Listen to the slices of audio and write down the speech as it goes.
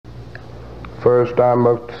First, I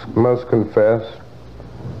must confess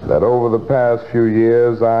that over the past few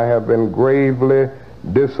years I have been gravely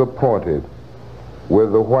disappointed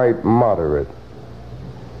with the white moderate.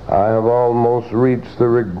 I have almost reached the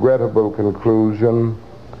regrettable conclusion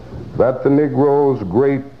that the Negro's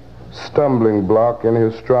great stumbling block in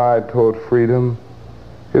his stride toward freedom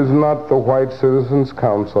is not the white citizens'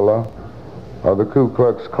 counselor or the Ku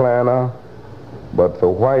Klux Klaner, but the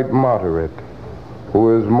white moderate,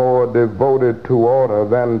 who is more devoted to order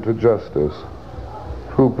than to justice,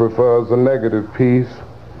 who prefers a negative peace,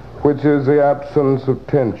 which is the absence of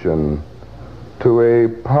tension, to a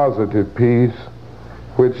positive peace,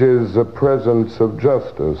 which is the presence of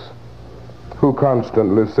justice, who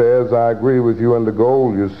constantly says, I agree with you in the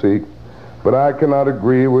goal you seek, but I cannot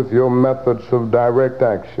agree with your methods of direct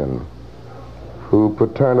action, who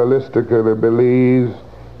paternalistically believes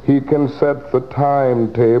he can set the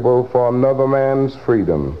timetable for another man's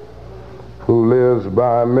freedom, who lives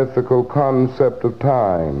by a mythical concept of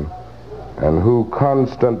time, and who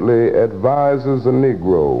constantly advises the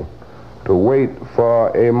Negro to wait for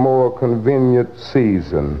a more convenient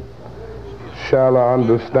season. Shallow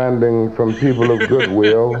understanding from people of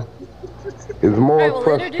goodwill is more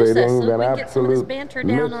frustrating than absolute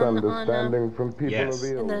misunderstanding from people of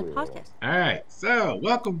ill will. All right, so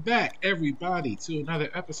welcome back, everybody, to another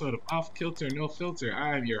episode of Off Kilter, No Filter.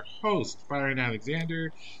 I am your host, Byron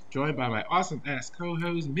Alexander, joined by my awesome-ass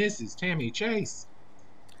co-host, Mrs. Tammy Chase.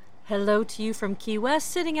 Hello to you from Key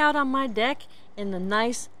West, sitting out on my deck in the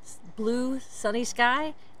nice blue sunny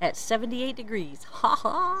sky at 78 degrees. Ha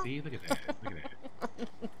ha! See, look at that, look at that.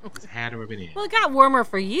 Just had to rub it in. Well, it got warmer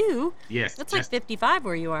for you. Yes. It's like 55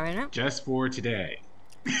 where you are, isn't it? Just for today.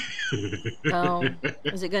 Oh,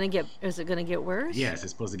 is it gonna get worse? Yes,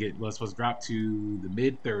 it's supposed to drop to the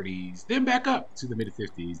mid 30s, then back up to the mid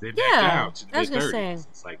 50s, then back down to the mid 30s.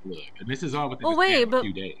 It's like, look, and this is all within a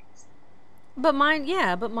few days. But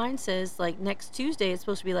mine says like next Tuesday it's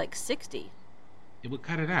supposed to be like 60. It would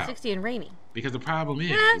cut it out. 60 and rainy. Because the problem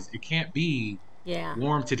is it can't be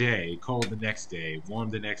warm today, cold the next day,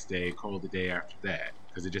 warm the next day, cold the day after that.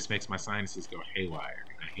 Because it just makes my sinuses go haywire.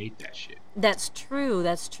 And I hate that shit. That's true.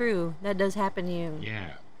 That does happen to you.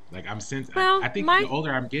 Yeah. Like I think the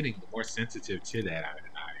older I'm getting, the more sensitive to that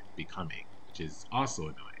I'm becoming, which is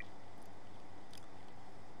also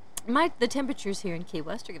annoying. The temperatures here in Key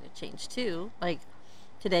West are going to change too. Like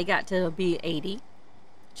today got to be 80.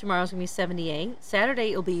 Tomorrow's going to be 78.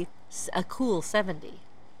 Saturday it'll be a cool 70.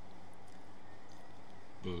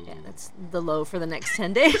 Boo. Yeah, that's the low for the next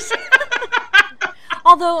 10 days.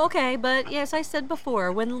 Although, okay, but yes, I said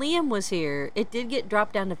before, when Liam was here, it did get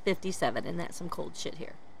dropped down to 57, and that's some cold shit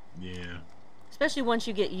here. Yeah. Especially once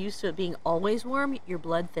you get used to it being always warm, your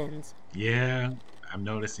blood thins. Yeah, I'm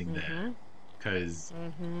noticing that. Because,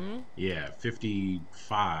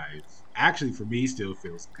 55, actually for me still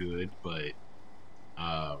feels good, but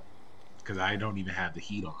because I don't even have the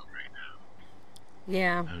heat on right now.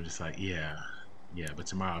 Yeah. I'm just like, but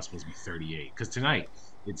tomorrow it's supposed to be 38. Because tonight,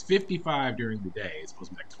 it's 55 during the day. It's supposed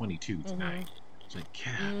to be like 22 tonight. It's like,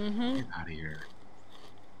 get out of here.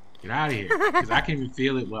 Get out of here. Because I can even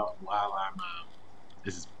feel it while I'm,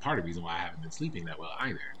 this is part of the reason why I haven't been sleeping that well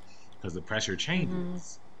either. Because the pressure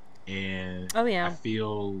changes. And I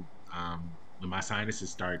feel when my sinuses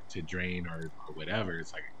start to drain or whatever,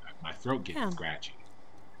 it's like my throat gets scratchy.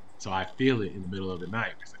 So I feel it in the middle of the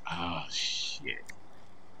night. It's like, oh, shit.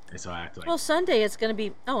 And so I have to like... Well, Saturday it's going to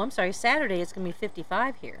be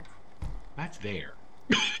 55 here. That's there.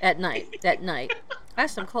 At night.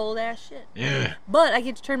 That's some cold ass shit. Yeah. But I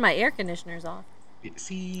get to turn my air conditioners off.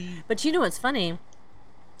 See? But you know what's funny?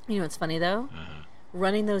 You know what's funny, though?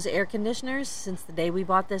 Running those air conditioners since the day we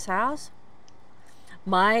bought this house,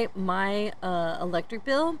 my electric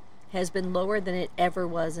bill has been lower than it ever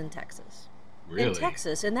was in Texas. Really? In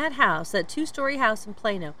Texas, in that house, that 2-story house in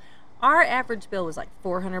Plano, our average bill was like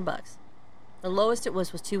 $400. The lowest it was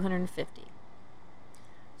 $250.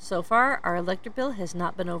 So far, our electric bill has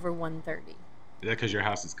not been over $130. Is that because your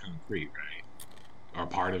house is concrete, right? Or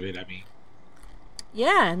part of it, I mean?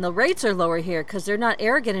 Yeah, and the rates are lower here because they're not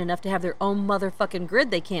arrogant enough to have their own motherfucking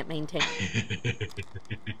grid they can't maintain.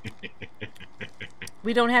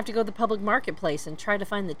 We don't have to go to the public marketplace and try to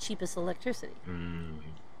find the cheapest electricity.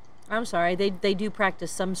 I'm sorry, they do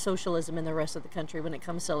practice some socialism in the rest of the country when it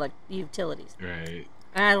comes to utilities. Right.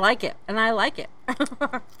 And I like it.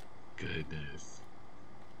 Goodness.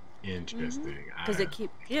 Interesting. Because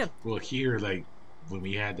Well, here, like, when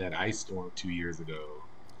we had that ice storm 2 years ago,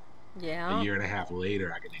 a year and a half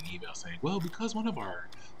later, I get an email saying, well, because one of our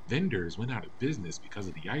vendors went out of business because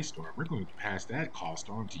of the ice storm, we're going to pass that cost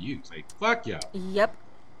on to you. It's like, fuck y'all. Yep.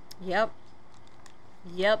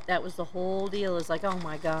 Yep, that was the whole deal. It's like, oh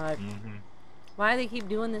my God. Mm-hmm. Why do they keep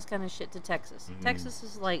doing this kind of shit to Texas? Mm-hmm. Texas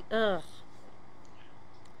is like, ugh.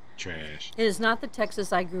 Trash. It is not the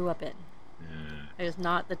Texas I grew up in. Yeah. It is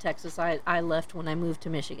not the Texas I left when I moved to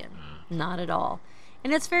Michigan. Not at all.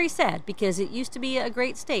 And it's very sad because it used to be a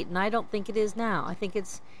great state, and I don't think it is now. I think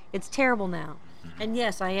it's terrible now. Mm-hmm. And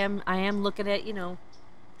yes, I am looking at,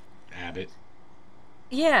 Abbott.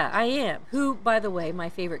 Yeah, I am. Who, by the way, my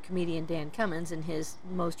favorite comedian, Dan Cummins, in his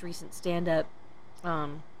most recent stand-up,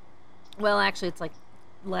 well, actually, it's like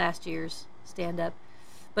last year's stand-up,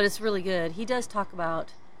 but it's really good. He does talk about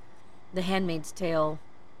the Handmaid's Tale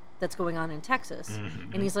that's going on in Texas.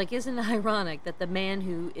 Mm-hmm. And he's like, isn't it ironic that the man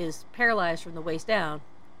who is paralyzed from the waist down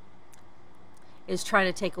is trying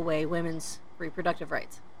to take away women's reproductive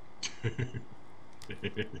rights?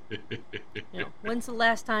 When's the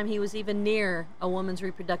last time he was even near a woman's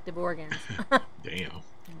reproductive organs? Damn.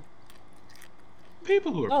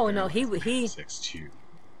 People who are he sex too.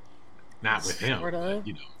 Not with him, sort of.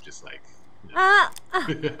 but, just like.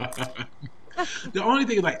 The only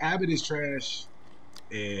thing is, like, Abbott is trash,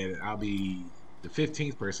 and I'll be the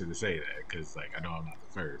 15th person to say that because, like, I know I'm not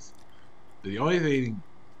the first. But the only thing,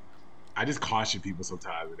 I just caution people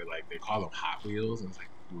sometimes when they call them Hot Wheels, and it's like,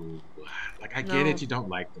 ooh, like, I get it, you don't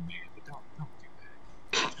like the man, but don't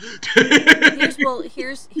do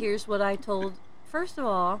that. Here's what I told. First of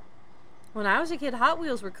all, when I was a kid, Hot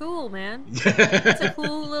Wheels were cool, man. It's a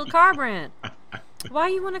cool little car brand. Why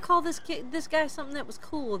you want to call this guy something that was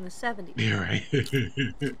cool in the 70s? You're right.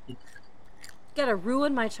 Gotta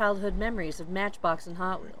ruin my childhood memories of Matchbox and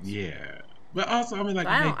Hot Wheels. Yeah. But also, I mean, like,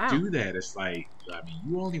 when they do that, it's like, I mean,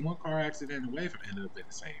 you only one car accident away from ending up in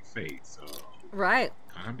the same fate, so... Right.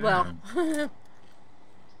 Calm down. Well...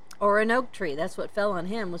 Or an oak tree. That's what fell on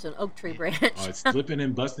him, was an oak tree branch. Or it's slipping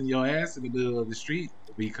and busting your ass in the middle of the street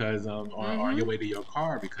because or on your way to your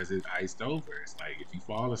car because it's iced over. It's like, if you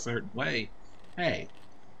fall a certain way, hey,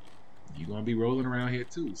 you're gonna be rolling around here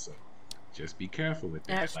too. So just be careful with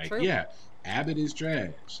that. That's like, true. Yeah, Abbott is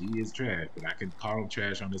trash. He is trash, but I can call him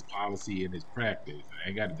trash on his policy and his practice. I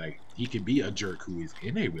ain't got to, like, he can be a jerk who is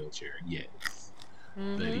in a wheelchair, yes,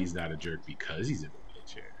 but he's not a jerk because he's in a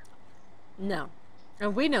wheelchair. No.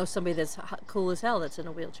 And we know somebody that's cool as hell that's in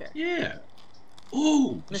a wheelchair. Yeah.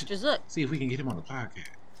 Ooh. Mr. Zook. See if we can get him on the podcast.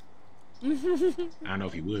 I don't know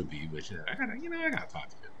if he would be, but I gotta talk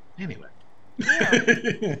to him. Anyway.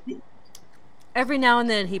 Yeah. Every now and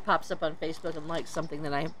then he pops up on Facebook and likes something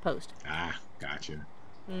that I post. Ah, gotcha.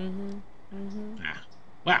 Ah.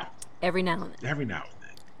 Wow. Every now and then.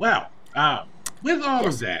 Well, with all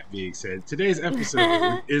of that being said, today's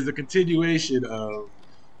episode is a continuation of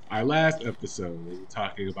our last episode,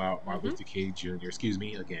 talking about Martin Luther King Jr.,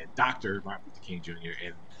 Dr. Martin Luther King Jr.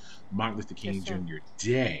 and Martin Luther King Jr.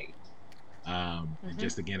 Day. And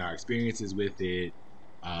just, again, our experiences with it,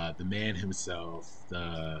 the man himself,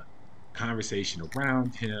 the conversation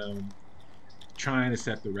around him, trying to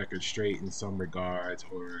set the record straight in some regards,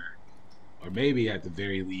 or maybe at the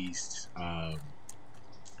very least,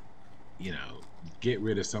 get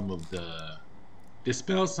rid of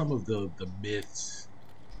dispel some of the myths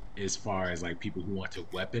as far as, like, people who want to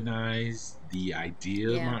weaponize the idea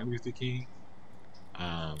of Martin Luther King,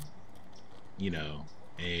 and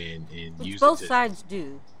use both sides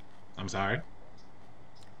do. I'm sorry?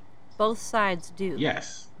 Both sides do.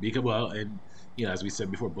 Yes, because, as we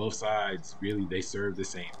said before, both sides really, they serve the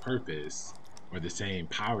same purpose or the same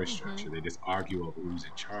power structure. They just argue over who's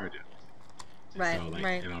in charge of it. Right.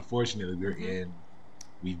 And unfortunately,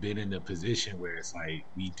 we've been in a position where it's like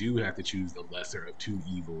we do have to choose the lesser of two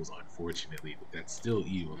evils, unfortunately, but that's still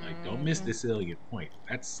evil. Like, don't miss the salient point.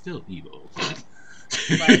 That's still evil.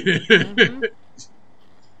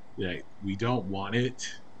 Like, we don't want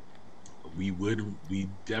it. We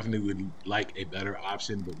definitely would like a better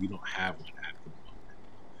option, but we don't have one at the moment.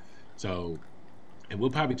 So, and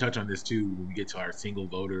we'll probably touch on this too when we get to our single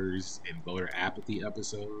voters and voter apathy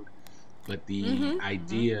episode. But the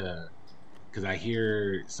idea, because I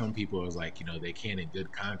hear some people is like, they can't in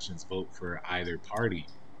good conscience vote for either party.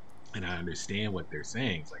 And I understand what they're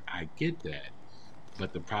saying. It's like, I get that.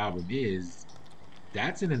 But the problem is,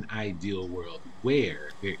 that's in an ideal world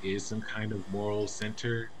where there is some kind of moral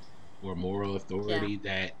center or moral authority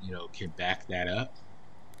that, can back that up.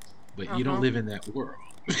 But you don't live in that world.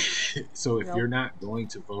 So if you're not going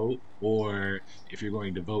to vote, or if you're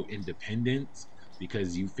going to vote independent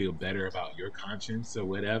because you feel better about your conscience or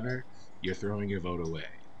whatever, you're throwing your vote away.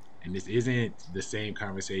 And this isn't the same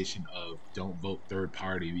conversation of don't vote third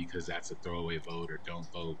party because that's a throwaway vote, or don't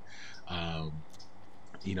vote,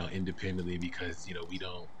 independently because, we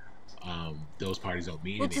don't those parties don't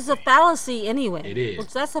mean which anything. is a fallacy anyway. It is.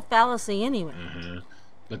 Which that's a fallacy anyway.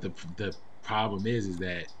 But the problem is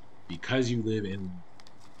that because you live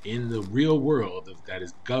in the real world that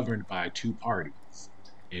is governed by two parties,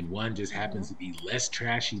 and one just happens to be less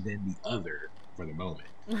trashy than the other for the moment,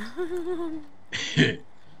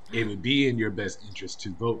 it would be in your best interest to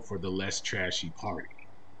vote for the less trashy party,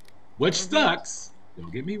 which sucks.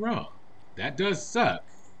 Don't get me wrong, that does suck,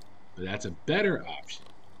 but that's a better option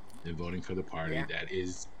than voting for the party that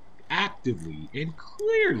is actively and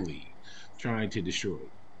clearly trying to destroy you.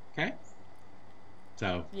 Okay,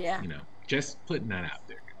 so just putting that out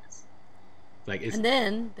there, guys. Like, and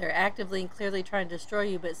then they're actively and clearly trying to destroy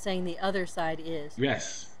you, but saying the other side is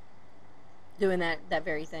doing that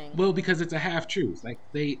very thing. Well, because it's a half truth. Like,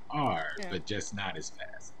 they are, but just not as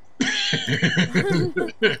fast.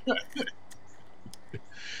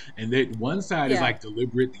 And then one side is like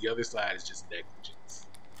deliberate, the other side is just negligence.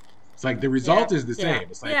 It's like the result is the same.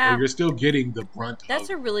 It's like you're still getting the brunt. That's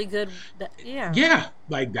a really good.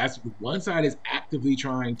 Like, that's one side is actively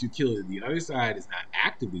trying to kill it. The other side is not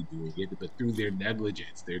actively doing it, but through their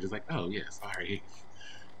negligence, they're just like, oh yeah, sorry,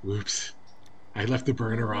 whoops, I left the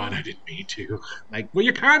burner on. I didn't mean to. Like, well,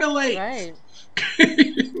 you're kind of late.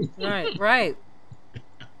 Right.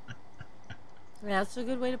 Yeah, that's a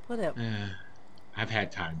good way to put it. I've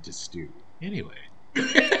had time to stew. Anyway.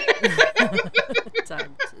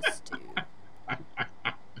 Time to stew.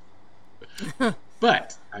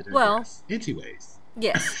 But I digress. Anyways.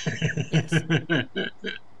 Yes.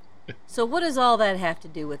 So what does all that have to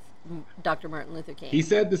do with Dr. Martin Luther King? He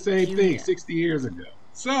said the same thing 60 years ago.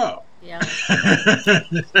 So. Yeah.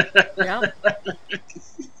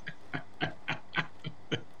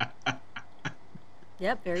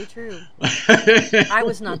 Yep, very true. I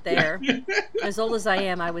was not there. As old as I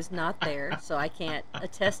am, I was not there, so I can't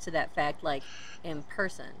attest to that fact, like, in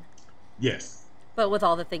person. Yes. But with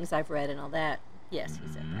all the things I've read and all that, yes,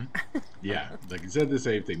 he said that. Yeah, like, he said the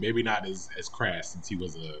same thing. Maybe not as crass, since he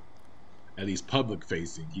was at least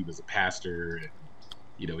public-facing. He was a pastor, and,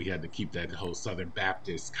 he had to keep that whole Southern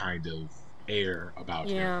Baptist kind of air about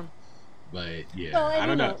him. But I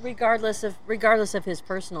don't know. Regardless of his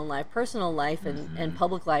personal life and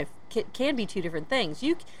public life can be two different things.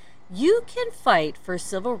 You can fight for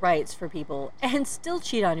civil rights for people and still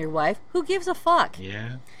cheat on your wife. Who gives a fuck?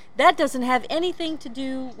 Yeah. That doesn't have anything to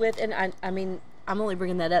do with, and I mean, I'm only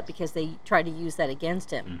bringing that up because they tried to use that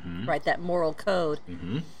against him, right? That moral code.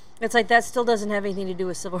 It's like that still doesn't have anything to do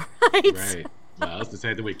with civil rights. Right. Well, it's the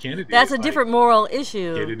same way Kennedy. That's a different moral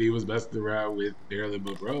issue. Kennedy was messing around with Marilyn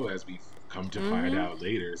Monroe, as we come to find out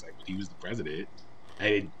later. It's like, he was the president.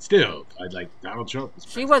 And still, I'd like Donald Trump.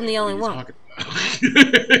 She wasn't the only one.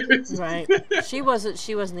 Right. She wasn't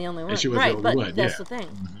the only one. And she was the only one. That's the thing.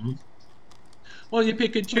 Well, you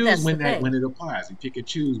pick and choose when it applies. You pick and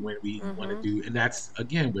choose when we want to do, and that's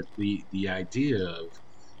again with the idea of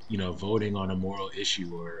voting on a moral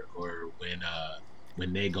issue or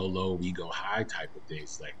when they go low, we go high type of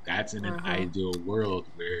things. Like, that's in an ideal world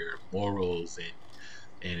where morals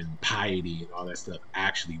and piety and all that stuff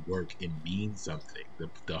actually work and mean something.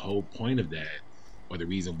 The whole point of that, or the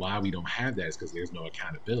reason why we don't have that, is because there's no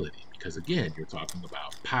accountability. Because again, you're talking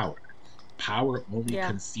about power. Power only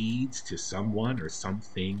concedes to someone or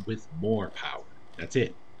something with more power. That's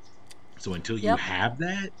it. So until you have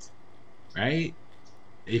that, right?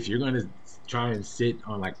 If you're gonna try and sit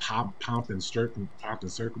on like pomp and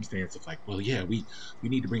circumstance of like, well, yeah, we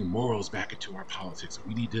need to bring morals back into our politics.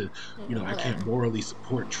 We need to, I can't morally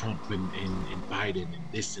support Trump and Biden and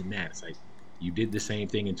this and that. It's like, you did the same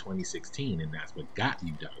thing in 2016, and that's what got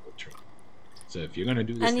you Donald Trump. So if you're gonna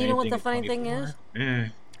do this, and you know what the funny thing is?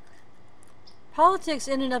 Politics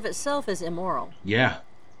in and of itself is immoral. Yeah.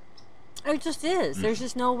 It just is. There's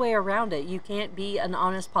just no way around it. You can't be an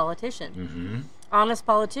honest politician. Honest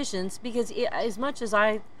politicians, because as much as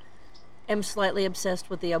I am slightly obsessed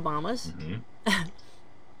with the Obamas,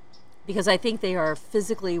 because I think they are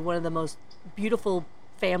physically one of the most beautiful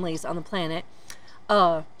families on the planet,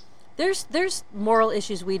 there's moral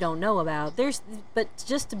issues we don't know about. But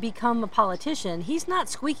just to become a politician, he's not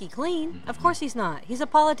squeaky clean. Of course he's not. He's a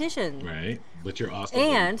politician. Right. But you're also go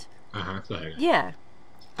ahead. Yeah.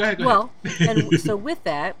 Go ahead. Well, and so with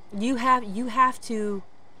that, you have to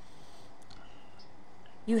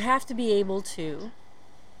be able to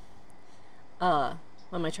what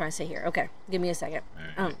am I trying to say here? Okay, give me a second.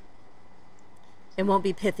 Right. It won't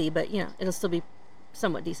be pithy, but it'll still be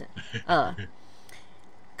somewhat decent.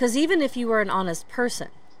 Because even if you were an honest person,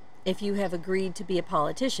 if you have agreed to be a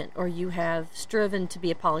politician, or you have striven to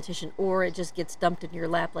be a politician, or it just gets dumped in your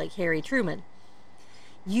lap like Harry Truman,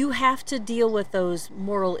 you have to deal with those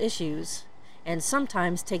moral issues and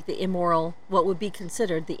sometimes take the immoral, what would be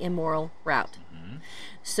considered the immoral route.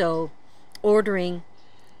 So ordering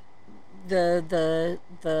the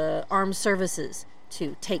armed services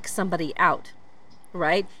to take somebody out,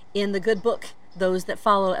 right? In the good book, those that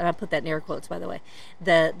follow, and I put that in air quotes, by the way,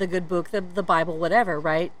 the good book, the Bible, whatever,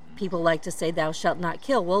 right? People like to say, thou shalt not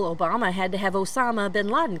kill. Well, Obama had to have Osama bin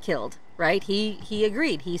Laden killed, right? He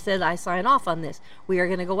agreed. He said, I sign off on this. We are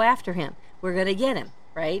going to go after him. We're going to get him,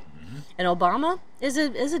 right? And Obama is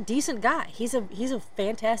a decent guy. He's a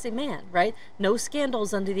fantastic man, right? No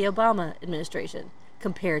scandals under the Obama administration,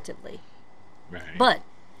 comparatively. Right. But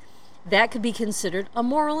that could be considered a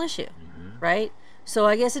moral issue, right? So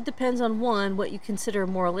I guess it depends on, one, what you consider a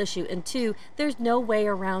moral issue, and two, there's no way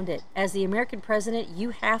around it. As the American president,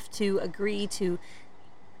 you have to agree to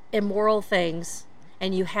immoral things,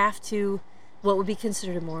 and you have to, what would be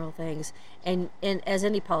considered immoral things, and as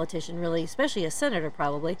any politician really, especially a senator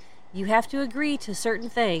probably, you have to agree to certain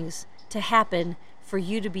things to happen for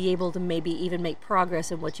you to be able to maybe even make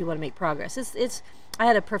progress in what you want to make progress. I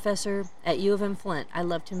had a professor at U of M Flint. I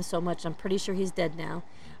loved him so much. I'm pretty sure he's dead now.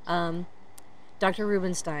 Dr.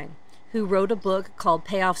 Rubenstein, who wrote a book called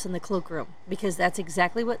Payoffs in the Cloakroom, because that's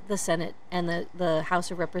exactly what the Senate and the House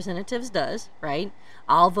of Representatives does, right?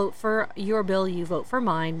 I'll vote for your bill, you vote for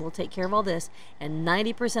mine, we'll take care of all this, and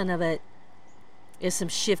 90% of it is some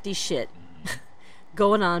shifty shit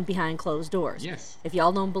going on behind closed doors. Yes. If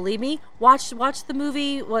y'all don't believe me, watch the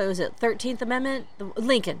movie, what was it, 13th Amendment?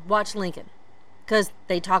 Lincoln. Watch Lincoln. Because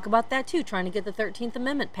they talk about that too, trying to get the 13th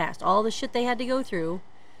Amendment passed. All the shit they had to go through,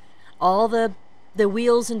 all the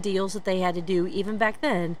wheels and deals that they had to do even back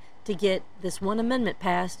then to get this one amendment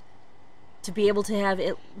passed, to be able to have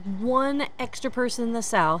one extra person in the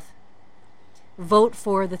South vote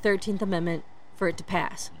for the 13th Amendment for it to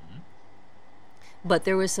pass. But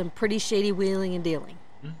there was some pretty shady wheeling and dealing.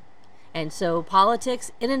 And so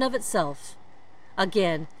politics in and of itself,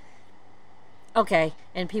 again, okay,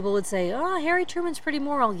 and people would say, oh, Harry Truman's pretty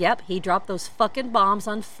moral. Yep, he dropped those fucking bombs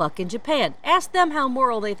on fucking Japan. Ask them how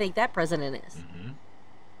moral they think that president is.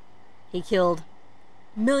 He killed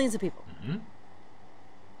millions of people.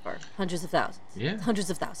 Or hundreds of thousands. Yeah. Hundreds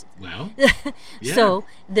of thousands. Well, yeah. So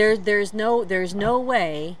there's no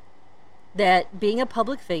way that being a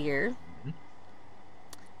public figure,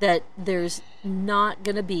 that there's not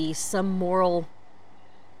going to be some moral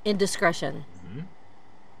indiscretion.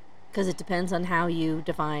 Because it depends on how you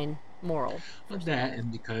define moral. Well, that,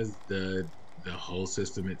 and because the whole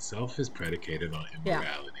system itself is predicated on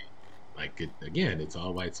immorality. Like, it's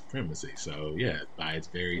all white supremacy. So, yeah, by its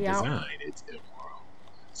very design, it's immoral.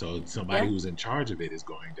 So somebody who's in charge of it is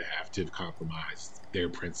going to have to compromise their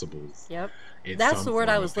principles. Yep. That's the word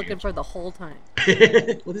I was looking for the whole time.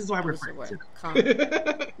 Well, this is why we're friends.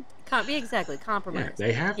 Exactly, compromise. Yeah,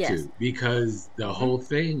 they have to, because the whole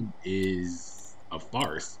thing is a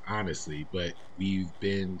farce, honestly, but we've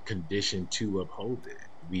been conditioned to uphold it.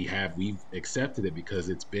 We've accepted it because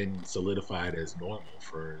it's been solidified as normal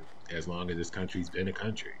for as long as this country's been a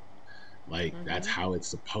country. Like, that's how it's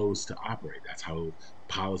supposed to operate. That's how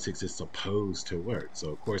politics is supposed to work. So,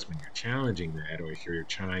 of course, when you're challenging that, or if you're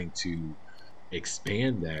trying to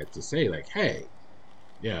expand that to say, like, hey,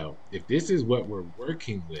 if this is what we're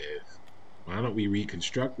working with, why don't we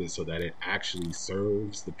reconstruct this so that it actually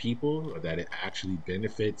serves the people, or that it actually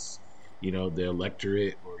benefits, the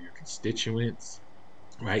electorate or your constituents,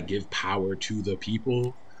 right? Give power to the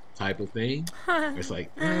people type of thing. It's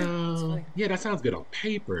like, yeah, that sounds good on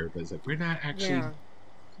paper, but it's like, we're not actually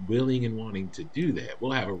willing and wanting to do that.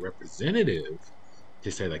 We'll have a representative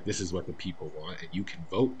to say, like, this is what the people want, and you can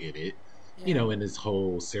vote in it, in this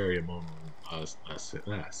whole ceremonial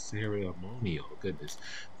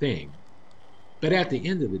thing. But at the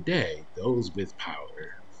end of the day, those with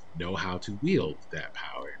power know how to wield that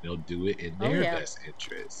power. They'll do it in their best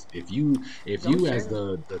interest. If you as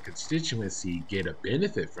the constituency get a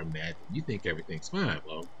benefit from that, you think everything's fine.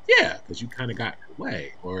 Well, yeah, because you kind of got your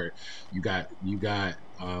way, or you got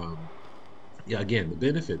again, the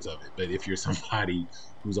benefits of it. But if you're somebody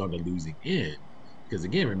who's on the losing end, because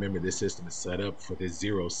again, remember, this system is set up for this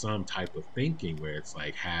zero-sum type of thinking where it's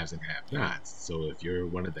like haves and have-nots. So if you're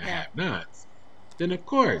one of the have-nots, then of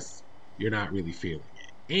course you're not really feeling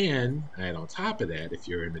it. And on top of that, if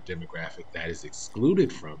you're in a demographic that is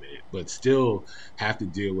excluded from it, but still have to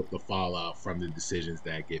deal with the fallout from the decisions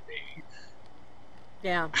that get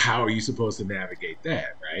made, how are you supposed to navigate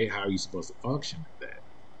that, right? How are you supposed to function with that?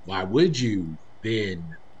 Why would you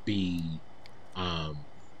then be,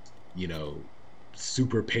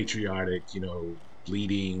 super patriotic,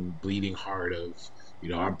 bleeding heart of,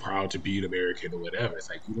 I'm proud to be an American or whatever. It's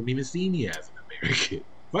like, you don't even see me as an American.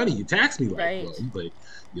 Funny, you tax me like Right. one, but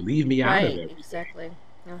you leave me out of Right. everything. Exactly.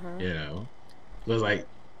 You know, so it's like,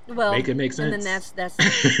 Well, make it make and then sense.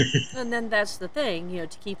 that's the thing.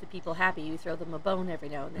 To keep the people happy, you throw them a bone every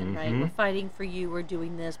now and then, right? We're fighting for you. We're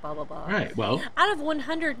doing this. Blah blah blah. Right. Well, Out of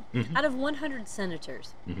 100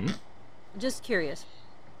 senators, just curious.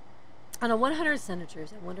 Out of 100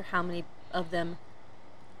 senators, I wonder how many of them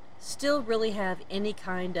still really have any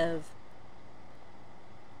kind of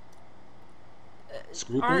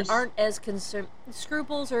scruples aren't as concerned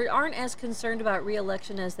scruples or aren't as concerned about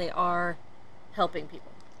re-election as they are helping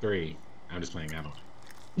people. 3. I'm just playing. I don't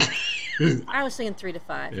know. I was thinking 3 to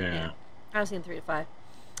 5. Yeah. I was thinking 3 to 5.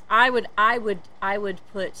 I would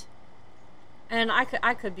put, and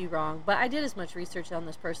I could be wrong, but I did as much research on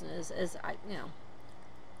this person as I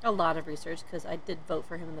a lot of research because I did vote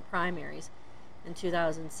for him in the primaries in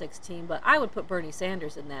 2016. But I would put Bernie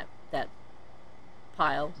Sanders in that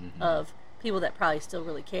pile of people that probably still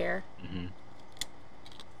really care.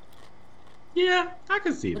 Yeah, I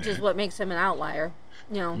can see that. Which is what makes him an outlier,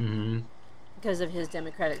 because of his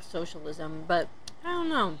democratic socialism. But I don't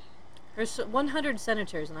know. There's 100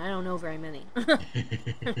 senators, and I don't know very many.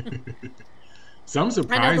 Some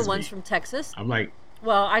surprise me. I know the ones from Texas. I'm like,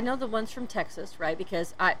 well, I know the ones from Texas, right?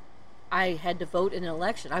 Because I had to vote in an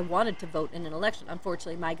election. I wanted to vote in an election.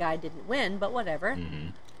 Unfortunately, my guy didn't win, but whatever.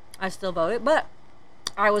 I still voted, but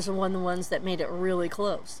I was one of the ones that made it really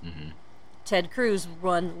close. Ted Cruz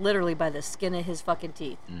won literally by the skin of his fucking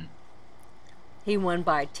teeth. He won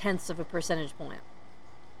by 0.1 of a percentage point.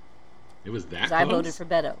 It was that close? I voted for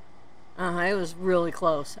Beto. It was really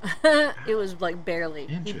close. It was like barely.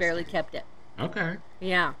 He barely kept it. Okay.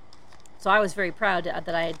 Yeah. So I was very proud that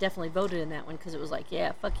I had definitely voted in that one because it was like,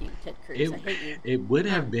 yeah, fuck you, Ted Cruz. I hate you. It would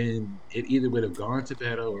have been, it either would have gone to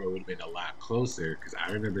Beto or it would have been a lot closer because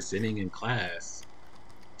I remember sitting in class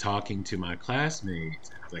talking to my classmates.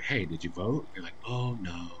 And I was like, hey, did you vote? They're like, oh,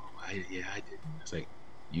 no. I didn't. It's like,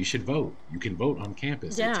 you should vote. You can vote on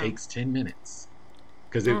campus. Yeah. It takes 10 minutes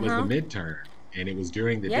because it was the midterm and it was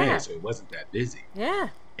during the day, so it wasn't that busy. Yeah.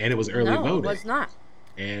 And it was early voting. No, it was not.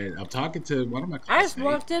 And I'm talking to one of my classmates. I just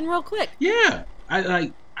walked in real quick. Yeah.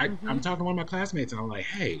 I'm talking to one of my classmates and I'm like,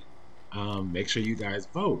 hey, make sure you guys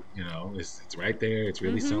vote. It's right there. It's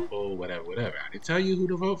really simple, whatever. I didn't tell you who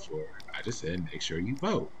to vote for. I just said, make sure you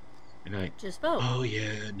vote. And like, just vote. Oh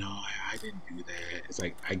yeah, no, I didn't do that. It's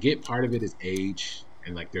like, I get part of it is age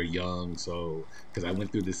and like they're young. So, cause I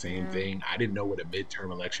went through the same thing. I didn't know what a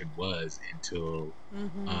midterm election was until,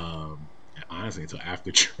 honestly, until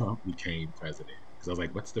after Trump became president. Cause I was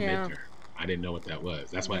like, what's the midterm? I didn't know what that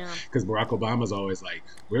was. That's why, because Barack Obama's always like,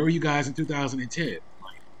 where were you guys in 2010? I'm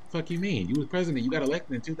like, fuck you mean? You was president. You got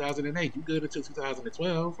elected in 2008. You good until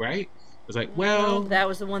 2012, right? It's like, well, that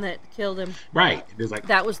was the one that killed him. Right. It was like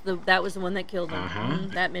that was the one that killed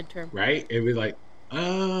him. That midterm. Right. It was like,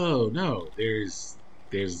 oh no, there's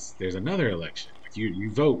another election. Like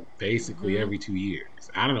you vote basically every 2 years.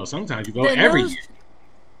 I don't know. Sometimes you vote every year.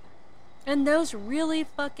 And those really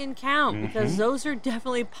fucking count because those are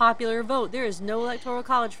definitely popular vote. There is no electoral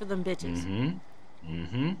college for them bitches.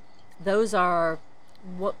 Those are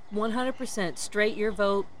 100% straight your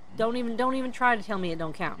vote. Don't even try to tell me it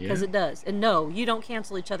don't count because it does. And no, you don't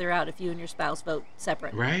cancel each other out if you and your spouse vote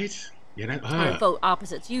separate. Right? Yeah. Or vote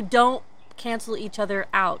opposites. You don't cancel each other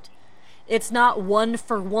out. It's not 1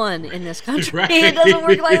 for 1 in this country. Right. It doesn't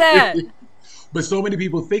work like that. But so many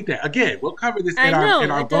people think that. Again, we'll cover this in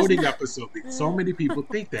our voting episode. So many people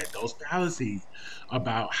think that those fallacies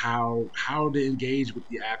about how to engage with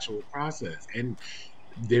the actual process, and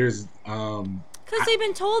there's because they've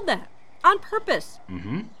been told that on purpose.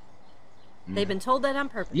 They've been told that on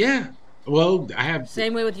purpose. Yeah. Well, I have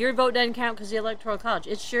same way with your vote doesn't count because the electoral college.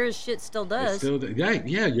 It sure as shit still does.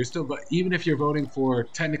 Yeah. You're still, but even if you're voting for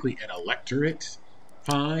technically an electorate.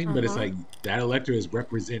 Fine, but it's like that elector is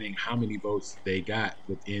representing how many votes they got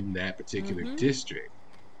within that particular district.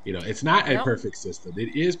 It's not a perfect system.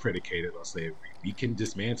 It is predicated on slavery. We can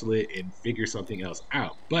dismantle it and figure something else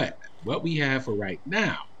out. But what we have for right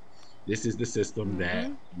now, this is the system that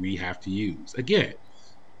we have to use. Again,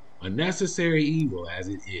 a necessary evil as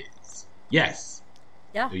it is. Yes.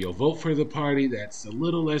 Yeah. So you'll vote for the party that's a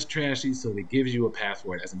little less trashy, so it gives you a path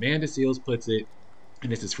forward. As Amanda Seales puts it,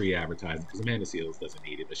 and this is free advertising because Amanda Seales doesn't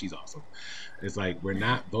need it, but she's awesome. It's like we're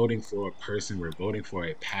not voting for a person, we're voting for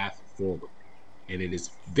a path forward. And it is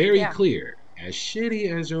very clear, as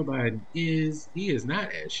shitty as Joe Biden is, he is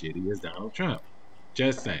not as shitty as Donald Trump.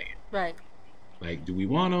 Just saying. Right. Like, do we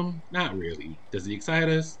want him? Not really. Does he excite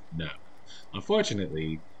us? No.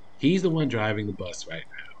 Unfortunately, he's the one driving the bus right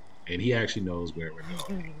now. and he actually knows where we're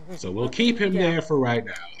going. So we'll keep him there for right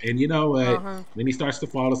now. And you know what? When he starts to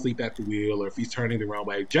fall asleep at the wheel, or if he's turning the wrong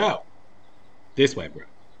way, Joe, this way, bro,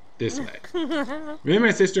 this way. Remember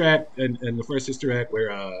in Sister Act, and the first Sister Act, where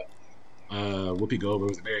Whoopi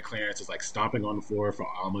Goldberg and Mary Clarence is like stomping on the floor for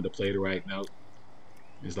Alma to play the right note.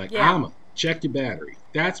 It's like, Alma, check your battery.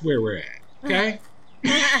 That's where we're at. Okay?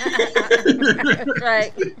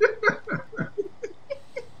 Right.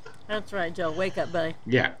 That's right, Joe. Wake up, buddy.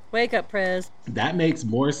 Yeah. Wake up, Prez. That makes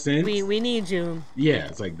more sense. We need you. Yeah,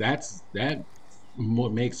 it's like that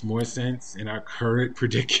makes more sense in our current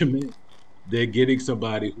predicament than getting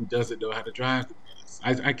somebody who doesn't know how to drive the bus.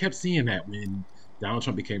 I kept seeing that when Donald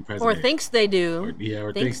Trump became president. Or thinks they do.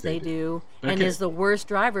 Or thinks they do. Okay. And is the worst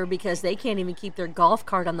driver because they can't even keep their golf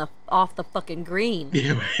cart off the fucking green.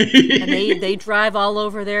 Yeah. And they drive all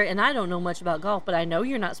over there. And I don't know much about golf, but I know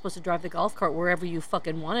you're not supposed to drive the golf cart wherever you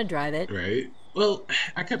fucking want to drive it. Right. Well,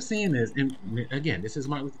 I kept seeing this, and again, this is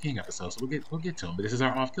Martin Luther King episode, so we'll get to him. But this is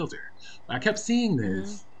our off kilter. I kept seeing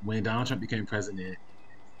this when Donald Trump became president,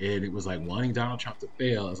 and it was like wanting Donald Trump to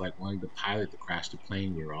fail is like wanting the pilot to crash the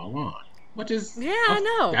plane we were all on. Which is I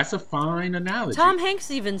know. That's a fine analogy. Tom Hanks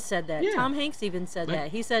even said that. Yeah. Tom Hanks even said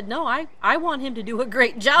that. He said, "No, I want him to do a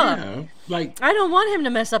great job. Yeah, like I don't want him to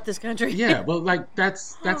mess up this country." Yeah, well, like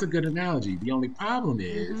that's a good analogy. The only problem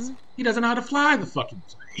is he doesn't know how to fly the fucking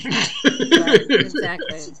plane. Right,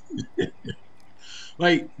 exactly.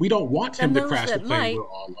 Like we don't want him to crash the plane we're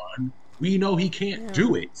all on. We know he can't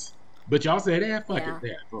do it. But y'all said, fuck it.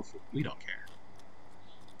 Yeah, go for it. We don't care.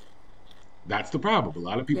 That's the problem. A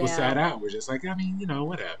lot of people sat out. We're just like, I mean,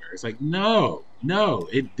 whatever. It's like, no.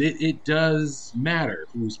 It does matter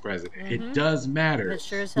who's president. It does matter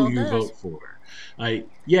who you vote for. Like,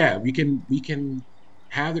 yeah, we can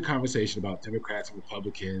have the conversation about Democrats and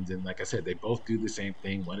Republicans, and like I said, they both do the same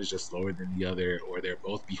thing. One is just slower than the other, or they're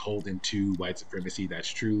both beholden to white supremacy. That's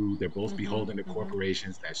true. They're both beholden to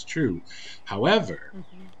corporations. That's true. However,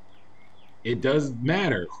 it does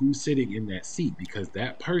matter who's sitting in that seat, because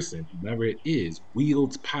that person, whoever it is,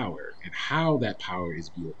 wields power, and how that power is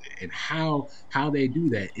wielded and how they do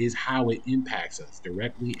that is how it impacts us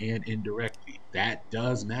directly and indirectly. That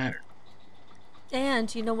does matter.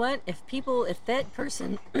 And you know what? If that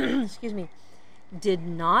person, excuse me, did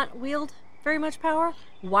not wield very much power,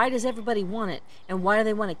 why does everybody want it? And why do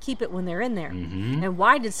they want to keep it when they're in there? And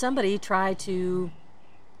why did somebody try to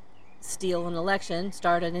steal an election,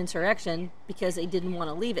 start an insurrection, because they didn't want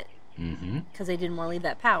to leave it, because they didn't want to leave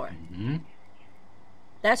that power?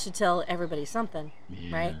 That should tell everybody something,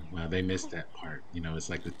 right? Well, they missed that part. It's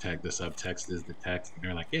like the subtext is the text, and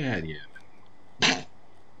they're like, yeah.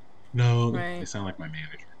 No, they sound like my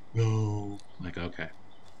manager. No, I'm like, okay.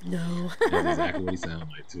 No. That's exactly what he sounded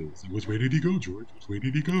like too. It's like, which way did he go, George? Which way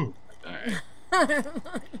did he go? All right.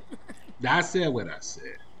 I said what I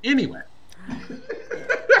said. Anyway.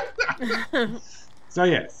 So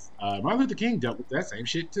yes, Martin Luther King dealt with that same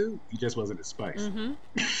shit too. He just wasn't as spicy.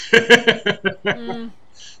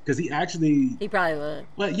 Because he probably would.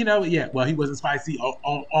 Well, well, he wasn't spicy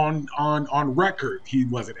on record. He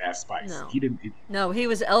wasn't as spicy. No. He didn't. No, he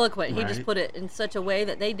was eloquent. Right? He just put it in such a way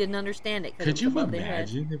that they didn't understand it. Could you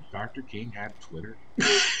imagine if Dr. King had Twitter?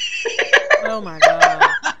 Oh my god,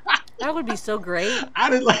 that would be so great. I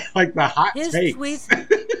did like the hot takes.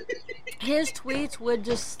 His tweets would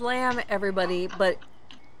just slam everybody, but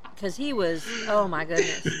because he was, oh my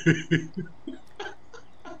goodness.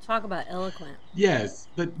 Talk about eloquent. Yes,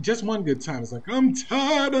 but just one good time. It's like, I'm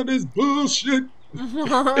tired of this bullshit.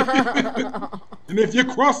 And if you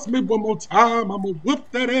cross me one more time, I'm going to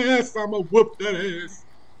whoop that ass.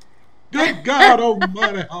 Good God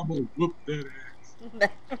almighty, I'm going to whoop that ass.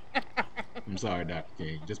 I'm sorry, Dr.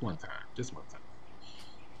 King. Just one time.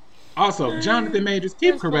 Also, Jonathan Majors,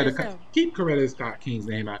 keep Coretta Scott King's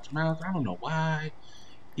name out your mouth. I don't know why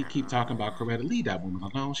he keep talking about Coretta. Leave that woman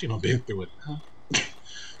alone. She done been through it.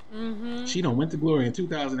 She done went to glory in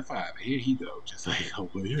 2005. And here he go, just like, oh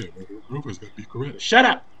well, yeah, my girlfriend's got to be Coretta. Shut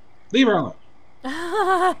up. Leave her alone.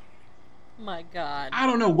 My God. I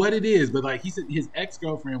don't know what it is, but like he said, his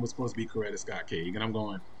ex-girlfriend was supposed to be Coretta Scott King, and I'm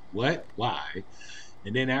going, what? Why?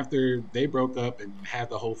 And then after they broke up and had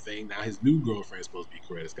the whole thing, now his new girlfriend is supposed to be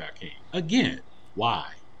Coretta Scott King. Again, why?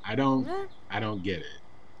 I don't get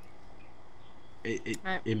it.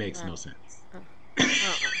 It makes no sense.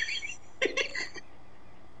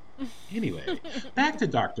 Anyway, back to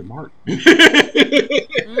Dr. Martin.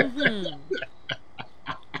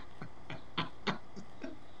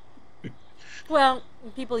 Well,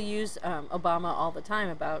 people use Obama all the time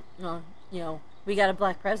about, we got a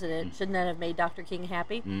black president. Shouldn't that have made Dr. King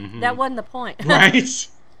happy? That wasn't the point. Right.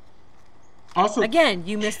 Also, again,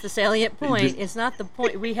 you missed the salient point. It's not the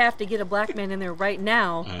point. We have to get a black man in there right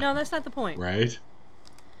now. No, that's not the point. Right.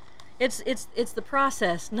 It's the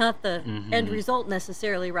process, not the end result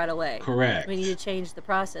necessarily right away. Correct. We need to change the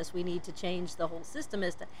process. We need to change the whole system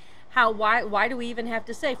as to why do we even have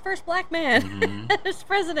to say first black man as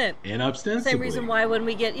president? And ostensibly. Same reason why when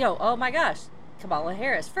we get oh my gosh, Kamala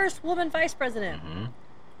Harris, first woman vice president.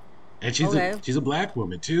 And she's a black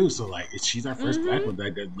woman too, so like she's our first black woman.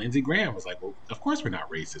 Like Lindsey Graham was like, well, of course we're not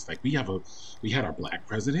racist. Like we had our black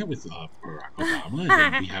president with Barack Obama, and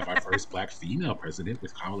then we have our first black female president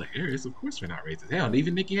with Kamala Harris. Of course we're not racist. Hell,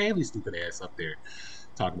 even Nikki Haley's stupid ass up there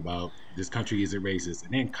talking about this country isn't racist,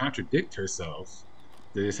 and then contradict herself.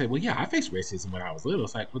 They said, well, yeah, I faced racism when I was little.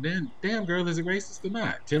 It's like, well, then, damn girl, is it racist or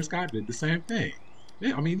not? Tim Scott did the same thing.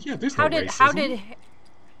 Yeah, I mean, yeah, there's no racism.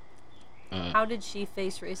 How did she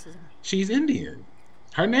face racism? She's Indian.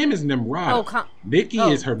 Her name is Nimrata. Nikki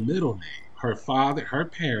is her middle name. Her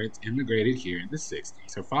parents immigrated here in the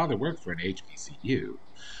 60s. Her father worked for an HBCU.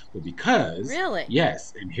 But because... Really?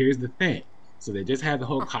 Yes, and here's the thing. So they just had the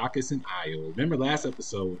whole caucus in Iowa. Remember last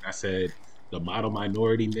episode when I said the model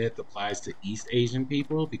minority myth applies to East Asian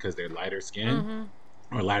people because they're lighter skinned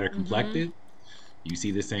or lighter complected? You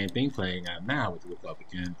see the same thing playing out now with the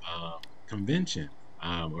Republican convention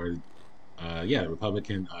the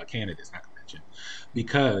Republican candidates, not convention,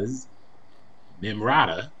 because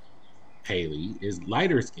Nimrata Haley is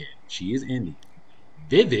lighter skinned. She is Indian.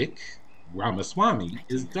 Vivek Ramaswamy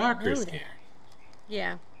is darker skinned.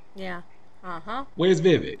 Yeah. Where's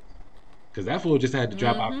Vivek? Because that fool just had to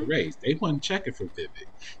drop out the race. They wasn't checking for Vivek.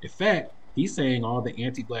 In fact, he's saying all the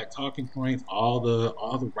anti-black talking points, all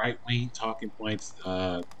the right-wing talking points,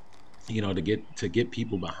 to get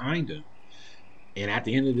people behind him. And at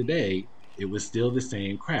the end of the day, it was still the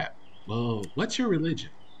same crap. Well, what's your religion?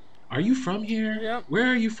 Are you from here? Yep. Where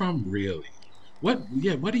are you from really? What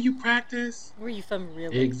do you practice? Where are you from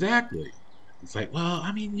really? Exactly. It's like, well,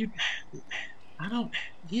 I mean,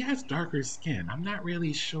 he has darker skin. I'm not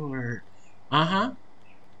really sure. And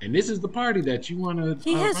this is the party that you want to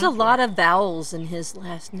He has a lot of vowels in his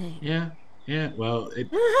last name. Yeah. Well, it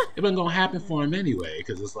wasn't going to happen for him anyway,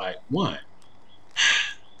 because it's like, one,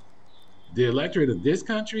 the electorate of this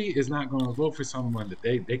country is not going to vote for someone that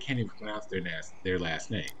they can't even pronounce their last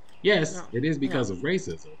name. Yes, it is because of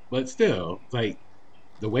racism, but still, like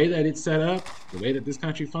the way that it's set up, the way that this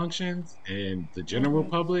country functions, and the general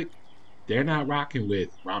public, they're not rocking with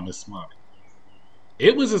Ramaswamy.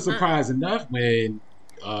 It was a surprise enough when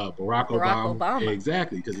Barack Obama.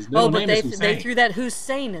 Exactly, because his middle name is Hussein. They threw that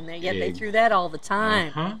Hussein in there. Yeah, they threw that all the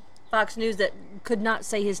time. Fox News that could not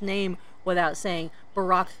say his name without saying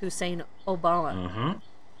Barack Hussein Obama.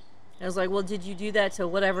 I was like, well, did you do that to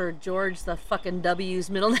whatever George the fucking W's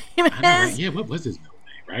middle name is? Yeah, what was his middle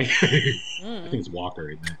name, right? I think it's Walker,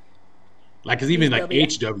 isn't it? Like, because even like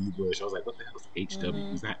H.W. Bush, I was like, what the hell is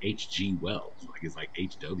H.W.? It's not H.G. Wells. Like, it's like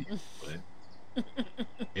H.W. But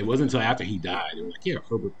it wasn't until after he died. It was like, yeah,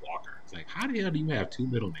 Herbert Walker. It's like, how the hell do you have two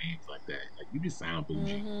middle names like that? Like, you just sound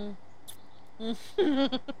bougie. Or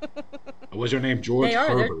was your name George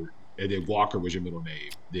Herbert? And then Walker was your middle name.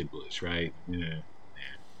 Then Bush, right? Yeah.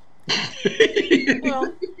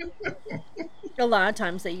 Well, a lot of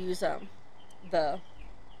times they use the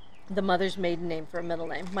mother's maiden name for a middle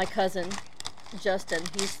name. My cousin Justin,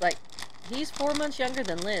 he's 4 months younger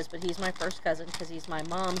than Liz, but he's my first cousin because he's my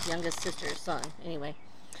mom's youngest sister's son. Anyway,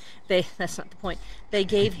 that's not the point. They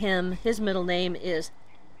gave him, his middle name is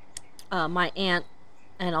my aunt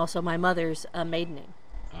and also my mother's maiden name.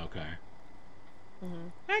 Okay.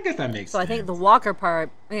 I guess that makes sense. So I think the Walker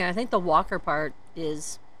part,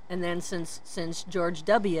 is, and then since George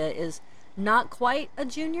W. is not quite a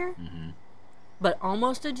junior, but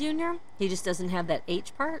almost a junior, he just doesn't have that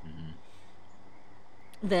H part.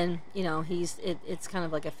 Then it's kind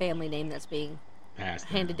of like a family name that's being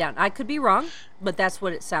handed down. I could be wrong, but that's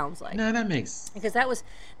what it sounds like. No, that makes, because that was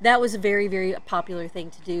a very, very popular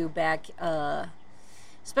thing to do back,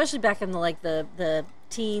 especially back in the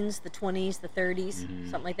teens, the 20s, the 30s,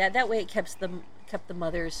 something like that. That way it kept the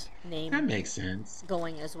mother's name. That makes sense.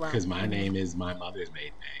 Going as well. Because my name is my mother's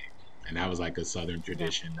maiden name, and that was like a Southern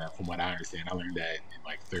tradition. That, from what I understand, I learned that in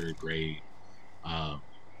like 3rd grade.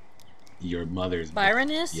 Your mother's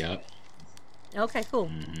Byron is? Yep. Okay,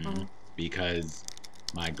 cool. Because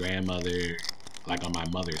my grandmother, like on my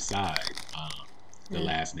mother's side, the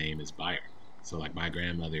last name is Byron. So like my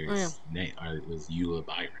grandmother's name was Eula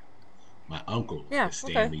Byron. My uncle is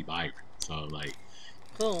Stanley Byron. So like,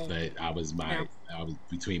 cool. But I was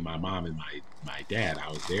between my mom and my dad. I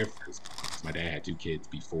was there first. My dad had 2 kids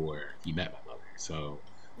before he met my mother. So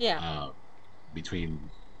between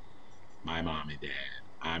my mom and dad.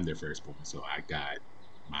 I'm their firstborn, so I got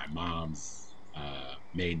my mom's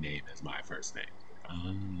maiden name as my first name.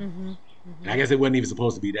 Mm-hmm. And I guess it wasn't even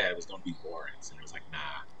supposed to be that. It was going to be Lawrence, and it was like,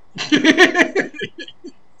 nah.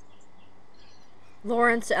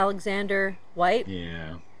 Lawrence Alexander White.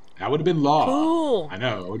 Yeah, that would have been Law. Cool. I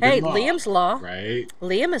know. It would Hey, been Law, Liam's Law. right?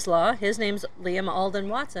 Liam is Law. His name's Liam Alden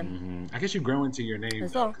Watson. I guess you grow into your name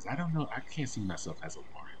That's though, all. because I don't know. I can't see myself as a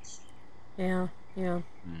Lawrence. Yeah, yeah.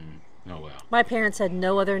 Oh well. My parents had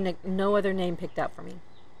no other name picked out for me.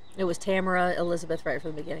 It was Tamara Elizabeth right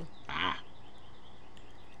from the beginning. Ah.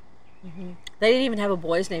 They didn't even have a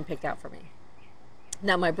boy's name picked out for me.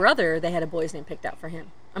 Now my brother, they had a boy's name picked out for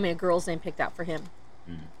him. I mean, a girl's name picked out for him.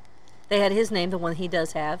 They had his name, the one he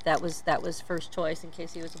does have. That was first choice in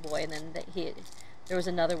case he was a boy, and then there was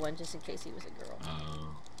another one just in case he was a girl.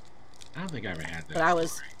 Oh. I don't think I ever had that. But I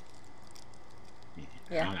was. story.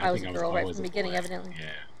 Yeah, I was a girl right from the beginning, boy. evidently. Yeah.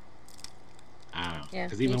 I don't know. Yeah,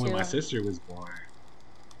 Because me even when too. my sister was born,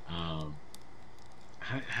 I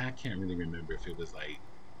can't really remember if it was like.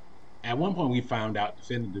 At one point, we found out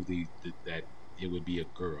definitively that it would be a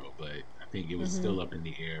girl, but I think it was still up in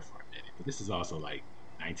the air for a minute. But this is also like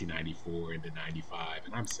 1994 into 95,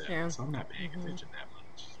 and I'm 7, so I'm not paying attention that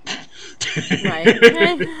much. Right.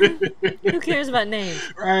 Who cares about names?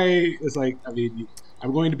 Right. It's like, I mean,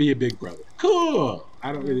 I'm going to be a big brother. Cool.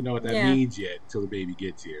 I don't really know what that means yet until the baby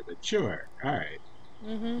gets here, but sure. All right.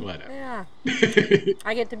 Whatever. Yeah.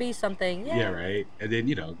 I get to be something. Yeah. Yeah, right. And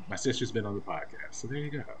then, my sister's been on the podcast, so there you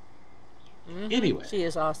go. Anyway. She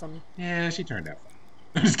is awesome. Yeah, she turned out fine.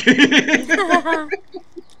 I'm just kidding.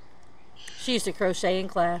 She used to crochet in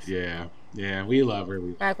class. Yeah. Yeah, we love her.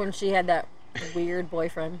 Back when she had that weird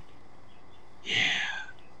boyfriend. Yeah.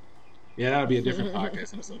 Yeah, that'll be a different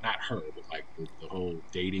podcast episode. Not her, but like the whole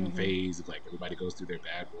dating phase of like everybody goes through their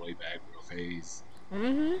bad boy, bad girl phase.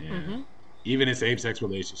 Yeah. Even in same-sex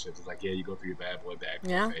relationships, it's like, yeah, you go through your bad boy, bad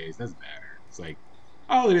girl phase. Doesn't matter. It's like,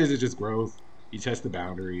 all it is just growth. You test the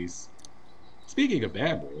boundaries. Speaking of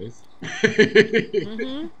bad boys.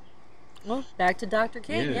 Well, back to Dr.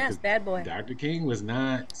 King. Yeah, yes, bad boy. Dr. King was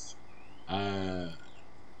not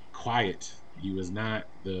quiet. He was not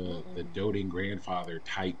the doting grandfather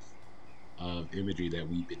type of imagery that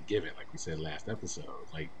we've been given, like we said last episode.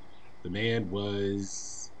 Like, the man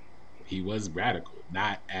was radical,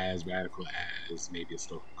 not as radical as maybe a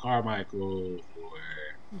Stokely Carmichael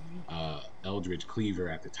or Eldridge Cleaver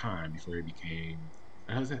at the time before he became.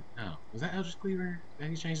 Was that Eldridge Cleaver? Then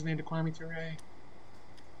he changed his name to Kwame Ture?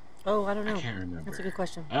 Oh, I don't know. I can't remember. That's a good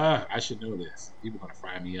question. I should know this. People are gonna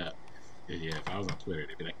fry me up. Yeah, if I was on Twitter,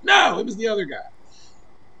 they'd be like, "No, it was the other guy."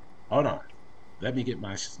 Hold on, let me get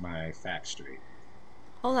my facts straight.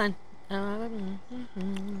 Hold on.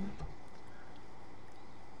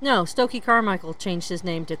 No, Stokely Carmichael changed his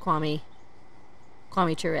name to Kwame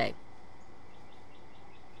Ture.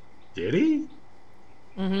 Did he?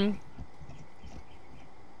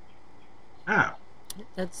 Oh.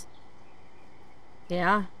 That's.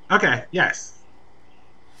 Yeah. Okay. Yes.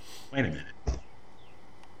 Wait a minute.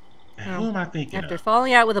 Who am I thinking After of?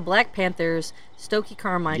 falling out with the Black Panthers, Stokely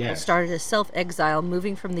Carmichael started a self-exile,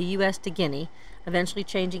 moving from the U.S. to Guinea, eventually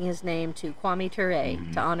changing his name to Kwame Ture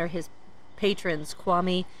to honor his patrons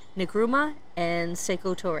Kwame Nkrumah and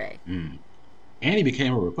Sekou Toure. And he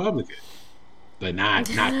became a Republican, but not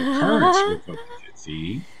the current Republican.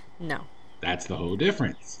 See? No. That's the whole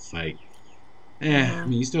difference. It's like, I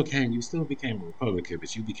mean, you still became a Republican,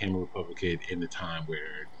 but you became a Republican in the time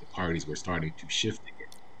where the parties were starting to shift again.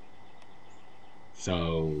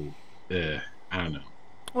 So, I don't know.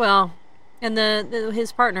 Well, and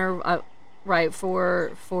his partner, right,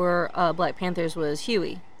 for Black Panthers was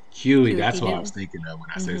Huey. Huey, that's what I was thinking of when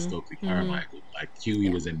I said Stokely Carmichael. Like, Huey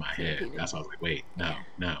was in my head. That's why I was like, wait, no.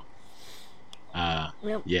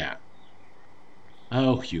 Yeah.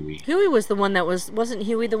 Oh, Huey. Huey was the one that wasn't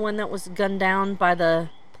Huey the one that was gunned down by the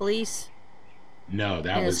police? No,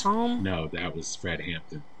 that was his home? No, that was Fred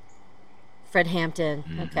Hampton. Fred Hampton.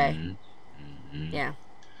 Okay. Yeah.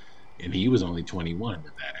 And he was only 21 when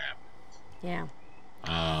that happened. Yeah.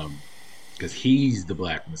 Because he's the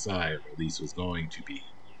Black Messiah, or at least was going to be.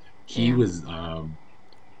 He was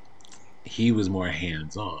more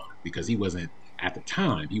hands-on because he wasn't, at the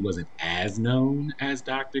time, he wasn't as known as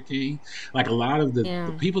Dr. King. Like a lot of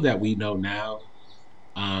the people that we know now,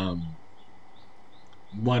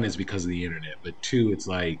 one is because of the internet, but two, it's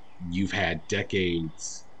like you've had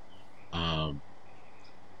decades of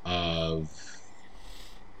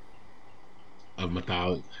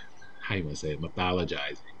mythologizing,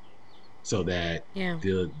 so that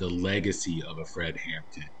the legacy of a Fred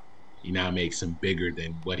Hampton he now makes him bigger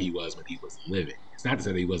than what he was when he was living. It's not to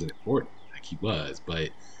say that he wasn't important, like he was, but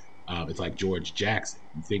it's like George Jackson.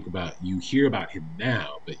 You hear about him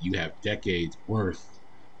now, but you have decades worth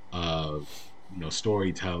of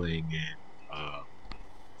storytelling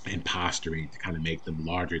and posturing to kind of make them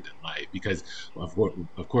larger than life. Because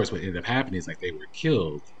of course, what ended up happening is like they were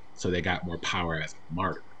killed, so they got more power as a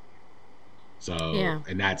martyr. So, Yeah.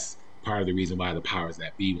 and that's part of the reason why the powers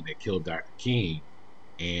that be, when they killed Dr. King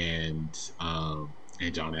and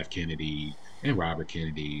John F. Kennedy and Robert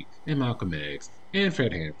Kennedy and Malcolm X and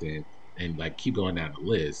Fred Hampton and like keep going down the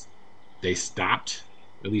list, they stopped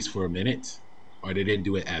at least for a minute, or they didn't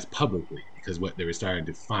do it as publicly, because what they were starting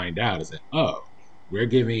to find out is that, oh, we're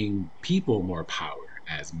giving people more power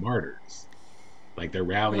as martyrs. Like they're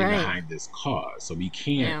rallying Right. behind this cause. So we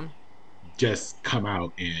can't Yeah. just come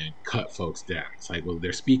out and cut folks down. It's like, well,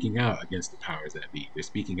 they're speaking out against the powers that be. They're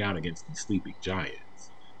speaking out against these sleeping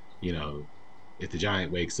giants. You know, if the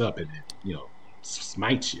giant wakes up and it,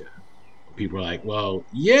 smites you, people are like, well,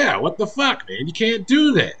 yeah, what the fuck, man? You can't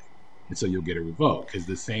do that. And so you'll get a revolt, because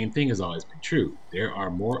the same thing has always been true. There are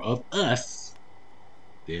more of us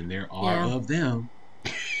than there are Yeah. of them.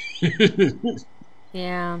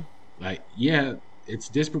 Yeah. Like, yeah, it's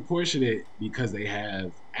disproportionate because they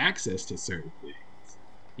have access to certain things.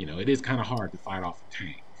 It is kind of hard to fight off a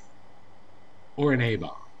tank or an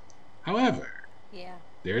A-bomb. However, Yeah.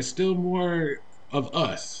 there's still more of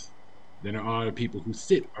us than there are the people who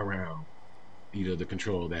sit around, the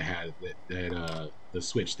control that has the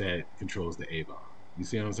switch that controls the A-bomb. You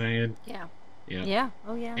see what I'm saying? Yeah. Yeah. Yeah.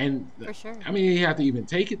 Oh yeah. And For sure. I mean, you have to even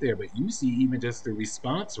take it there, but you see even just the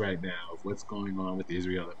response right now of what's going on with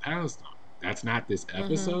Israel and Palestine. That's not this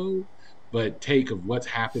episode, but take of what's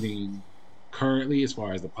happening currently as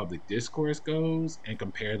far as the public discourse goes, and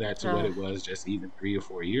compare that to what it was just even 3 or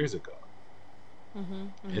 4 years ago.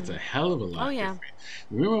 It's a hell of a lot different.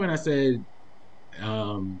 Remember when I said,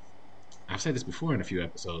 I've said this before in a few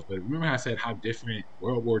episodes, but remember how I said how different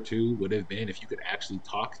World War II would have been if you could actually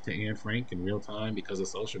talk to Anne Frank in real time because of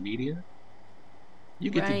social media? You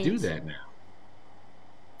get to do that now.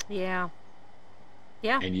 Yeah.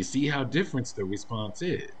 Yeah. And you see how different the response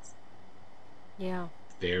is. Yeah.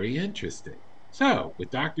 Very interesting. So,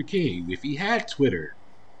 with Dr. King, if he had Twitter,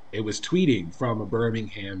 it was tweeting from a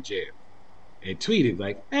Birmingham jail. It tweeted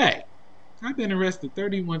like, hey, I've been arrested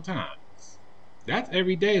 31 times. That's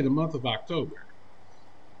every day of the month of October.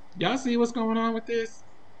 Y'all see what's going on with this?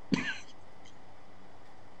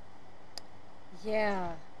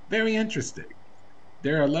 Yeah. Very interesting.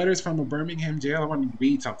 There are letters from a Birmingham jail. I want to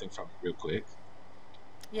read something from it real quick.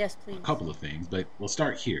 Yes, please. A couple of things, but we'll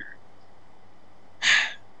start here.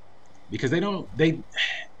 Because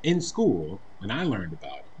in school, when I learned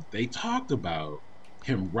about it, they talked about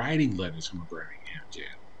him writing letters from a Birmingham jail.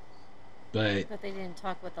 But they didn't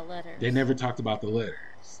talk about the letters. They never talked about the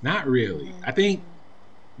letters. Not really. I think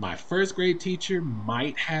my first grade teacher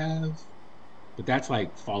might have, but that's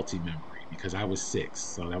like faulty memory because I was 6,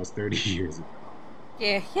 so that was 30 years ago.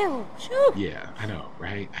 Yeah, yeah, sure. Yeah, I know,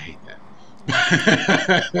 right? I hate that.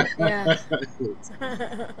 Yeah.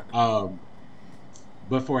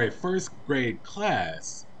 But for a first grade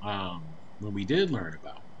class, when we did learn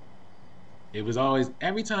about it was always,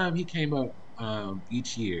 every time he came up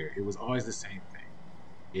each year, it was always the same thing.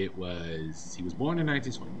 He was born in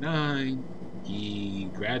 1929. He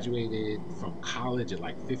graduated from college at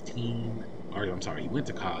like 15, or I'm sorry, he went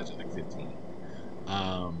to college at like 15.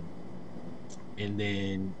 And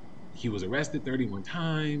then he was arrested 31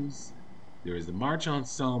 times. There was the March on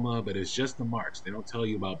Selma, but it's just the march. They don't tell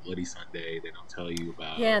you about Bloody Sunday. They don't tell you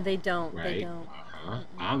about... Yeah, they don't. Right? They don't.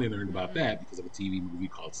 I only learned about that because of a TV movie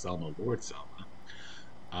called Selma, Lord Selma.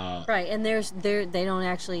 Right, and they don't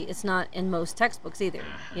actually, it's not in most textbooks either.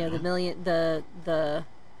 The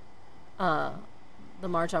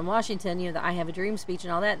March on Washington, the I Have a Dream speech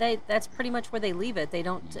and all that, that's pretty much where they leave it. They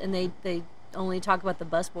don't, and they only talk about the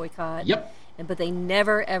bus boycott. Yep. But they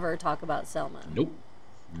never ever talk about Selma. Nope.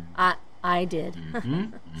 I did.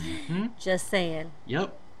 Just saying.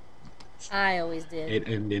 Yep. I always did.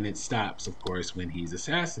 And then it stops, of course, when he's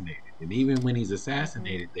assassinated. And even when he's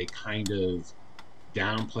assassinated, they kind of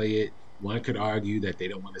downplay it. One could argue that they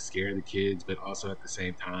don't want to scare the kids, but also at the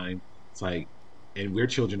same time, it's like, and we're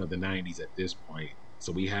children of the 90s at this point,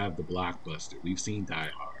 so we have the blockbuster. We've seen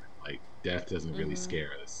Die Hard. Like, death doesn't really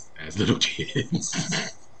scare us as little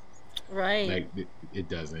kids. Right. Like, it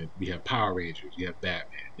doesn't. We have Power Rangers, we have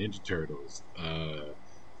Batman, Ninja Turtles,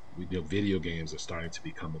 video games are starting to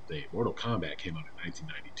become a thing. Mortal Kombat came out in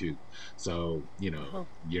 1992. So,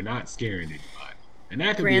 you're not scaring anybody. And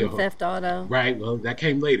that could be Grand Theft Auto. Right. Well, that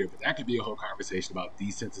came later, but that could be a whole conversation about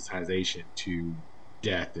desensitization to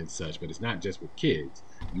death and such. But it's not just with kids.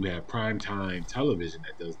 You have primetime television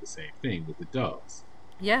that does the same thing with adults.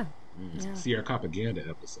 Yeah. See our propaganda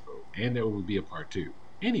episode, and there will be a part 2.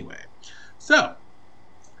 Anyway, so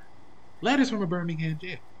letters from a Birmingham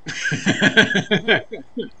jail.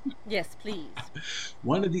 Yes, please.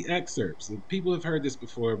 One of the excerpts. People have heard this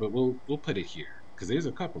before, but we'll put it here because there's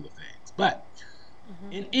a couple of things. But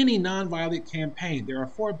in any nonviolent campaign, there are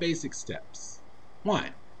 4 basic steps.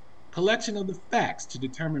 1, collection of the facts to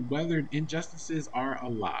determine whether injustices are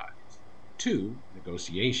alive. 2,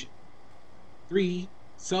 negotiation. 3,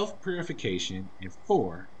 self-purification. And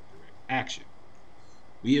 4, direct action.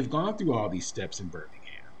 We have gone through all these steps in Birmingham.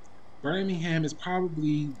 Birmingham is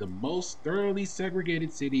probably the most thoroughly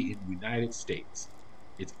segregated city in the United States.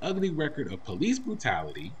 Its ugly record of police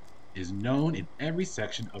brutality is known in every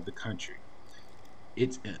section of the country.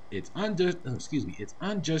 Its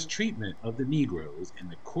unjust treatment of the Negroes in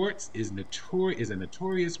the courts is a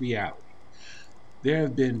notorious reality. There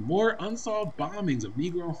have been more unsolved bombings of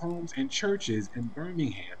Negro homes and churches in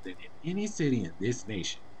Birmingham than in any city in this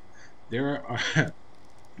nation.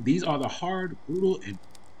 These are the hard, brutal, and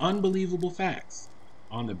unbelievable facts.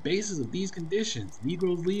 On the basis of these conditions,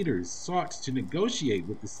 Negro leaders sought to negotiate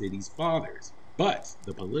with the city's fathers, but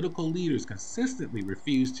the political leaders consistently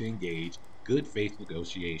refused to engage good faith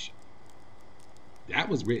negotiation. That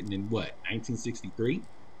was written in what, 1963?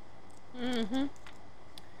 Mm-hmm.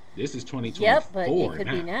 This is 2024. Yep, but it could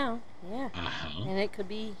be now. Yeah. And it could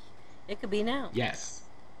be now. Yes.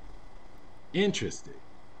 Interesting.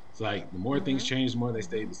 It's like the more things change, the more they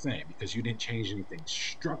stay the same because you didn't change anything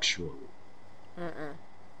structurally.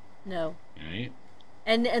 No. Right?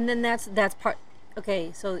 And then that's part.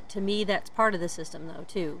 Okay, so to me that's part of the system though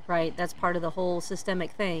too, right? That's part of the whole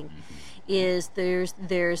systemic thing. Is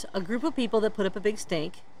there's a group of people that put up a big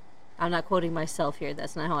stink. I'm not quoting myself here.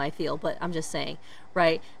 That's not how I feel, but I'm just saying,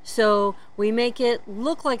 right? So we make it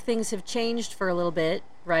look like things have changed for a little bit,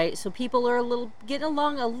 right? So people are getting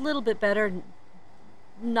along a little bit better.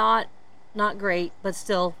 Not great, but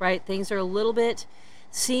still, right? Things are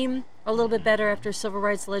seem a little bit better after civil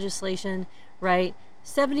rights legislation, right?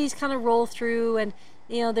 70s kind of roll through, and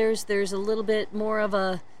there's a little bit more of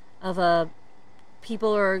a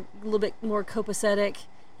people are a little bit more copacetic.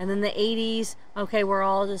 And then the 80s, okay, we're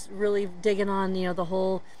all just really digging on, the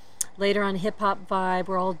whole later on hip hop vibe.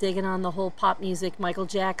 We're all digging on the whole pop music, Michael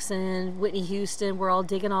Jackson, Whitney Houston. We're all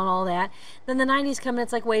digging on all that. Then the 90s come and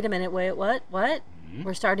it's like, wait a minute, what?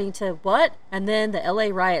 We're starting to what? And then the LA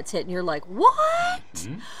riots hit and you're like, what?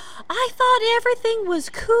 I thought everything was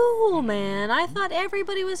cool, man. I thought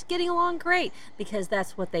everybody was getting along great because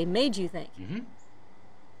that's what they made you think.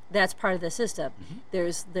 That's part of the system.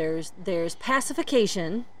 There's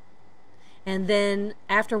pacification, and then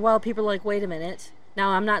after a while, people are like, "Wait a minute." Now,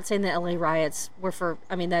 I'm not saying the LA riots were for.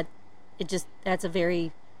 I mean that's a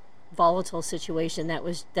very volatile situation. That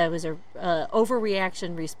was a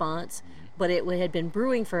overreaction response, but it had been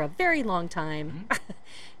brewing for a very long time,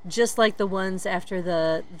 just like the ones after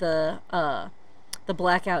the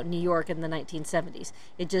blackout in New York in the 1970s.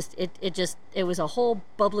 It was a whole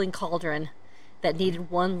bubbling cauldron that needed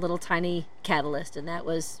one little tiny catalyst, and that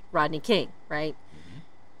was Rodney King, right?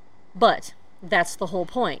 But that's the whole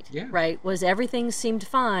point, right? Was everything seemed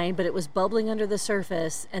fine, but it was bubbling under the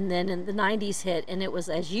surface, and then in the 90s hit, and it was,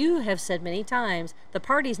 as you have said many times, the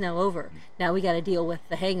party's now over. Now we got to deal with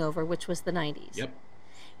the hangover, which was the 90s. Yep.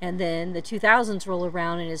 And then the 2000s roll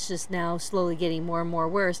around, and it's just now slowly getting more and more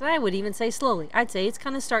worse. And I would even say slowly. I'd say it's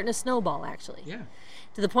kind of starting to snowball, actually. Yeah.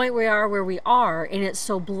 To the point where we are, and it's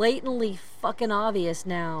so blatantly fucking obvious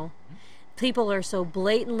now. People are so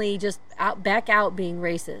blatantly just back out being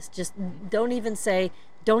racist. Just they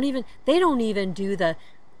don't even do the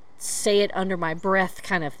say it under my breath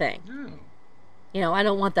kind of thing. No. I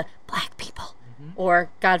don't want the black people, or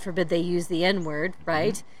God forbid they use the N-word,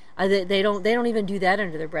 right? They don't even do that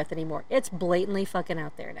under their breath anymore. It's blatantly fucking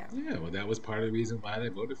out there now. Yeah, well, that was part of the reason why they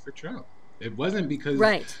voted for Trump. It wasn't because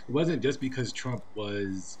It wasn't just because Trump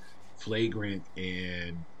was flagrant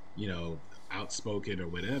and outspoken or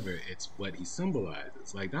whatever. It's what he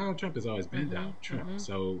symbolizes. Like Donald Trump has always been Donald Trump.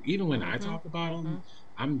 So even when I talk about him,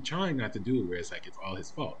 I'm trying not to do it where it's like it's all his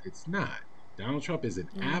fault. It's not. Donald Trump is an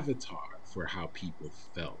avatar for how people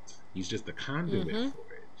felt. He's just a conduit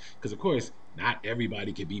for it. Because of course, not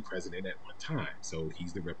everybody can be president at one time. So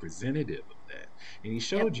he's the representative of that, and he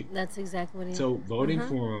showed you. That's exactly what he. So voting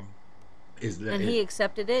for him. And he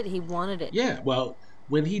accepted it. He wanted it. Yeah, well,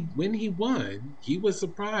 when he won, he was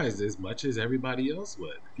surprised as much as everybody else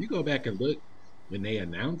was. If you go back and look, when they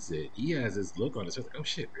announce it, he has this look on his face like, oh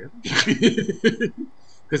shit, really?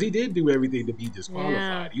 Because he did do everything to be disqualified.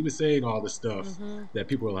 Yeah. He was saying all the stuff Mm-hmm. that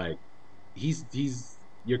people were like, he's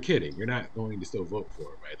you're kidding. You're not going to still vote for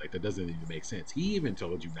him, right? Like that doesn't even make sense. He even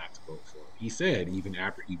told you not to vote for him. He said even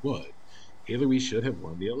after he won, Hillary should have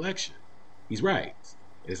won the election. He's right.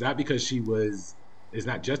 It's not because she was. It's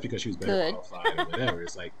not just because she was better Good. qualified or whatever.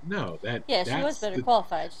 It's like no, Yeah, she was better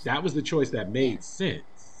qualified. that was the choice that made Yeah.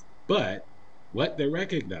 sense. But what they're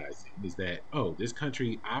recognizing is that, oh, this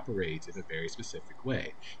country operates in a very specific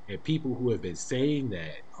way. And people who have been saying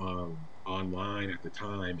that online at the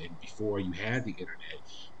time and before you had the internet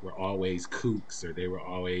were always kooks, or they were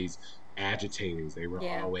always agitators. They were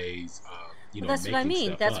Yeah. always, Well, that's what I making mean.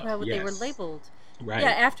 stuff That's up. how they were Yes. labeled. Right.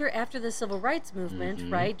 Yeah, after the civil rights movement,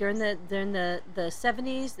 Mhm. right, during the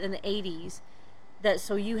 70s and the 80s, that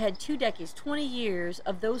so you had 2 decades, 20 years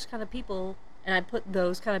of those kind of people, and I put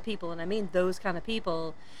those kind of people, and I mean those kind of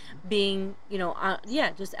people, being,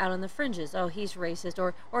 just out on the fringes. Oh, he's racist,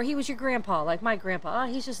 or he was your grandpa, like my grandpa. Oh,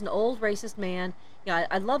 he's just an old racist man. Yeah,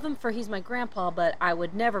 I love him for he's my grandpa, but I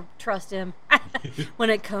would never trust him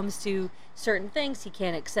when it comes to certain things. He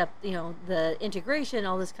can't accept, the integration,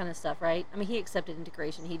 all this kind of stuff, right? I mean, he accepted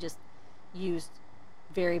integration. He just used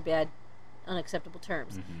very bad, unacceptable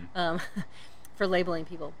terms for labeling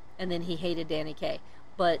people. And then he hated Danny Kaye.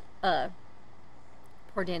 But,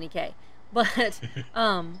 poor Danny Kaye. But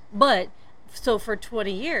so for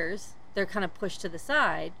 20 years, they're kind of pushed to the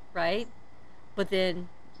side, right? But then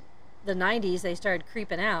the 90s, they started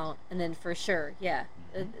creeping out. And then for sure, yeah,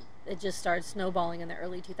 it just started snowballing in the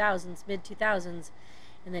early 2000s, mid 2000s.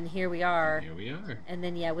 And then here we are. Here we are. And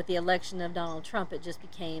then, yeah, with the election of Donald Trump, it just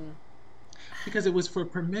became... Because it was for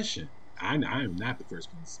permission. I am not the first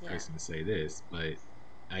person to say this, but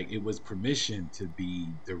like it was permission to be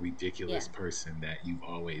the ridiculous person that you've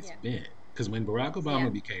always been. Because when Barack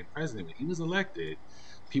Obama became president, when he was elected,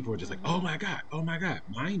 people were just like, oh my God.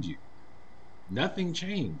 Mind you, nothing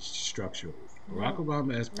changed structurally. Barack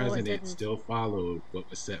Obama as president still followed what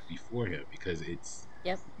was set before him because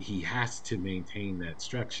he has to maintain that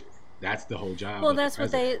structure. That's the whole job. Well, that's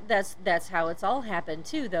that's how it's all happened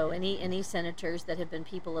too, though. Any senators that have been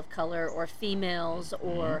people of color or females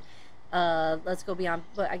or let's go beyond,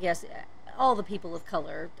 but I guess all the people of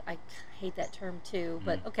color. I hate that term too,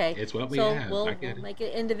 but okay. It's what we so have. we'll make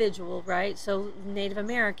it individual, right? So Native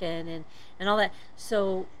American and all that.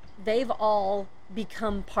 So they've all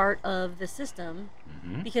become part of the system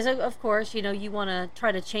because of course, you want to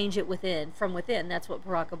try to change it from within. That's what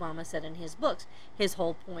Barack Obama said in his books. His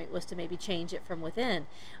whole point was to maybe change it from within.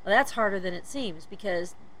 Well, that's harder than it seems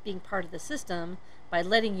because being part of the system, by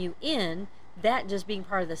letting you in, that just being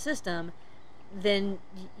part of the system, then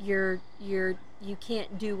you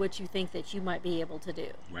can't do what you think that you might be able to do.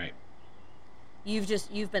 Right.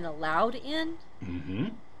 You've been allowed in.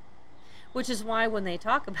 Which is why when they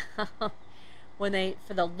talk about, for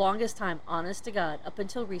the longest time, honest to God, up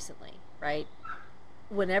until recently, right?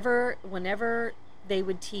 Whenever they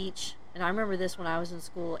would teach, and I remember this when I was in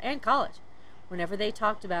school and college, whenever they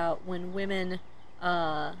talked about when women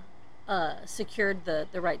secured the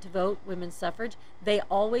right to vote, women's suffrage, they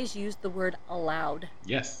always used the word allowed.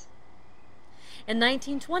 Yes. In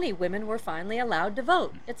 1920, women were finally allowed to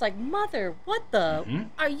vote. It's like, mother, what the?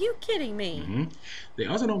 Are you kidding me? They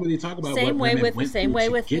also don't really talk about what women went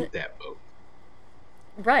through to get that vote.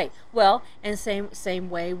 Right. Well, and same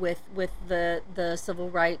way with the civil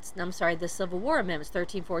rights. I'm sorry, the Civil War amendments,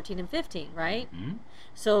 13, 14, and 15. Right.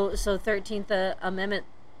 So 13th Amendment,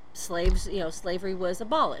 slavery was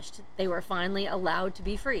abolished. They were finally allowed to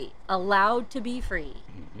be free. Allowed to be free.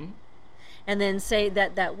 And then say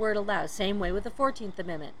that word allowed. Same way with the 14th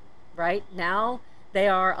Amendment, right? Now they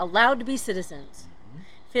are allowed to be citizens.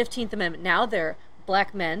 15th Amendment. Now they're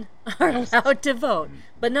black men are allowed to vote,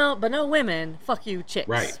 but no women. Fuck you, chicks.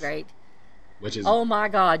 Right. Which is, oh my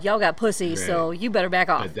God, y'all got pussy, so you better back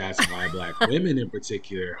off. But that's why black women in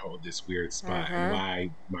particular hold this weird spot, and why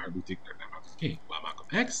Malcolm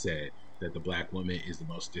X said that the black woman is the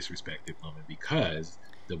most disrespected woman because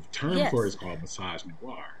the term for it is called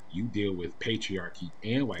misogynoir. You deal with patriarchy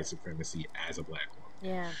and white supremacy as a black woman.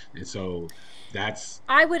 Yeah. And so that's...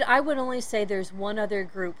 I would only say there's one other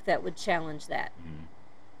group that would challenge that.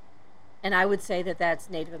 And I would say that that's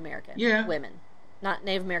Native American women. Not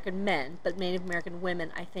Native American men, but Native American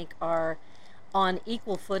women, I think, are on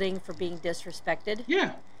equal footing for being disrespected.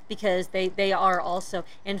 Yeah. Because they are also...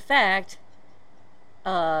 In fact...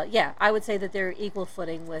 I would say that they're equal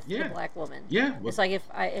footing with the black woman. Yeah, it's like if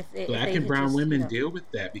black and brown women deal with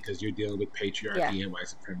that because you're dealing with patriarchy and white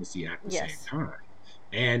supremacy at the same time.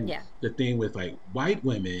 And the thing with like white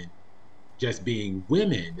women, just being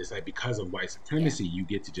women. It's like because of white supremacy, you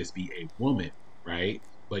get to just be a woman, right?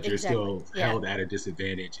 But you're still held at a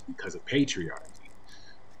disadvantage because of patriarchy.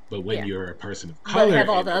 But when you're a person of color, but have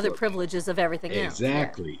all the other privileges of everything else.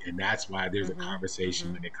 Exactly. And that's why there's a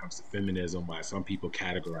conversation when it comes to feminism, why some people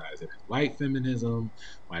categorize it as white feminism,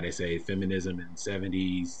 why they say feminism in the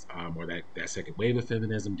 70s or that second wave of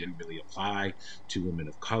feminism didn't really apply to women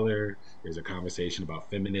of color. There's a conversation about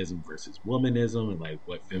feminism versus womanism and like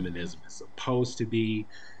what feminism is supposed to be.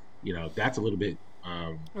 You know, that's a little bit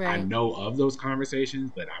I know of those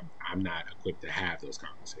conversations, but I'm not equipped to have those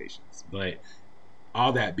conversations. But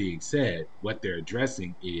all that being said, what they're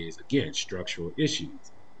addressing is, again, structural issues.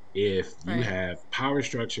 If you have power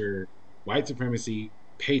structure, white supremacy,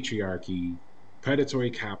 patriarchy, predatory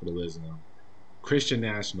capitalism, Christian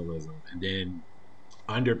nationalism, and then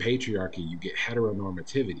under patriarchy, you get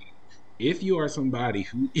heteronormativity. If you are somebody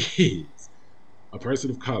who is a person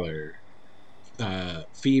of color,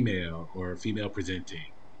 female or female presenting,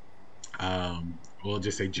 we'll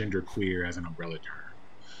just say gender queer as an umbrella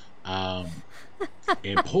term,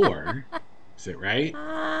 and poor, right?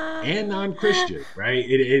 And non-Christian, right?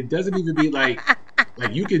 It doesn't even be like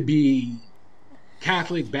you could be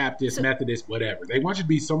Catholic, Baptist, Methodist, whatever. They want you to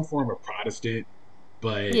be some form of Protestant,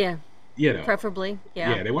 but you know, preferably,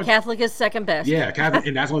 they want Catholic is second best. Yeah, Catholic,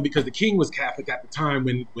 and that's only because the king was Catholic at the time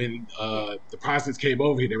when the Protestants came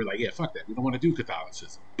over here. They were like, yeah, fuck that, we don't want to do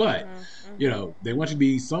Catholicism. But you know, they want you to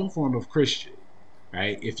be some form of Christian,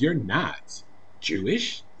 right? If you're not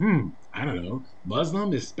Jewish, I don't know,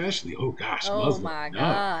 Muslim especially. Oh gosh, Muslim. My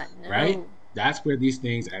God, no. Right? That's where these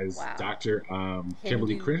things, as Dr.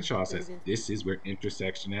 Kimberly Crenshaw says, this is where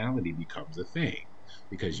intersectionality becomes a thing,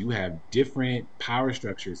 because you have different power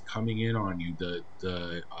structures coming in on you.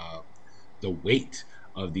 The weight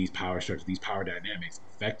of these power structures, these power dynamics,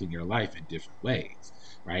 affecting your life in different ways,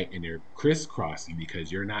 right? And they're crisscrossing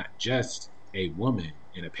because you're not just a woman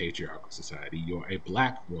in a patriarchal society, you're a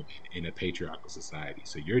black woman in a patriarchal society.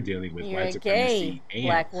 So you're dealing with white supremacy and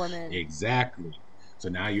black woman. Exactly. So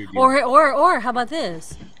now you're dealing or how about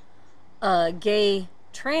this? A gay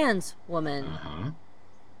trans woman.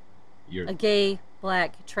 A gay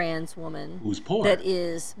black trans woman who's poor, that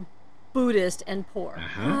is Buddhist and poor.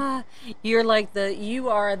 You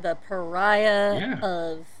are the pariah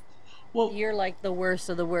of. Well, you're like the worst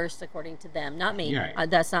of the worst according to them, not me.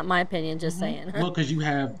 That's not my opinion. Just saying. Well, because you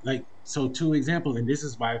have two examples, and this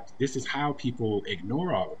is how people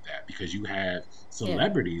ignore all of that, because you have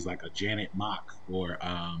celebrities like a Janet Mock, or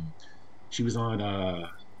she was on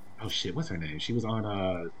what's her name? She was on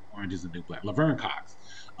Orange Is the New Black. Laverne Cox.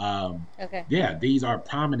 Yeah, these are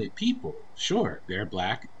prominent people. Sure, they're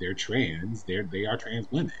black, they're trans, they are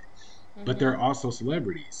trans women, but they're also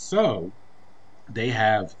celebrities. So they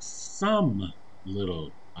have some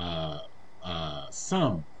little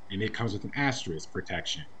some, and it comes with an asterisk,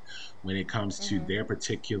 protection when it comes to their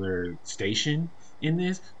particular station in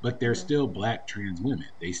this, but they're still black trans women.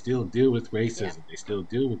 They still deal with racism. They still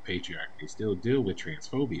deal with patriarchy. They still deal with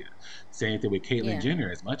transphobia. Same thing with Caitlyn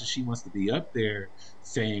Jenner. As much as she wants to be up there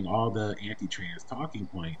saying all the anti-trans talking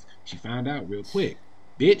points, she found out real quick,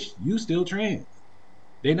 bitch, you still trans.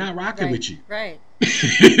 They not rocking with you. Right.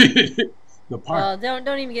 The part. I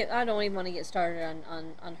don't even want to get started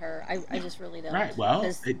on her. I just really don't. Right.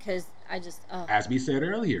 Well, because I just as we said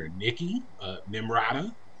earlier, Nikki,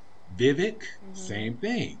 Nimrata, Vivek, same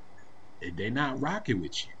thing. They're not rocking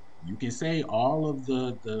with you. You can say all of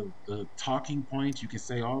the talking points. You can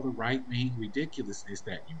say all the right-wing ridiculousness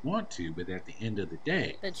that you want to, but at the end of the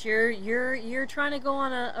day, but you're trying to go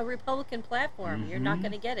on a Republican platform. You're not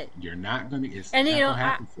going to get it. You're not going to. It's not going to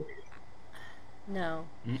happen for you. No.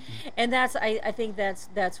 And I think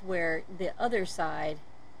that's where the other side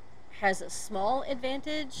has a small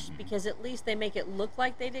advantage, because at least they make it look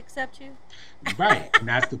like they'd accept you. Right. And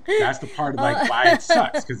that's the part of why it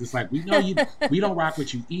sucks, because it's like, we know we don't rock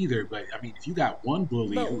with you either, but I mean, if you got one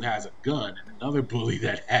bully who has a gun and another bully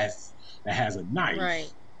that has a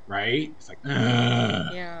knife, right? It's like,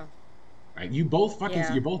 yeah. Right? You both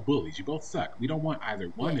you're both bullies. You both suck. We don't want either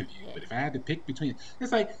one of you. But if I had to pick between,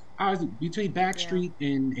 it's like I was between Backstreet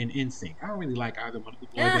and NSYNC. I don't really like either one of the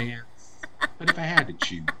boy bands. But if I had to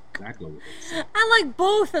choose, I'd go with NSYNC. I like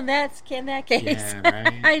both, and that's in that case. Yeah,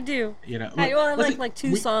 right? I do. You know, I like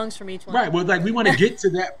two songs from each one. Right. Well, like we want to get to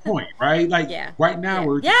that point, right? Like right now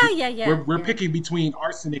we're picking between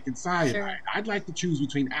arsenic and cyanide. Sure. I'd like to choose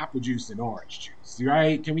between apple juice and orange juice.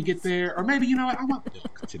 Right? Can we get there? Or maybe, you know what? I want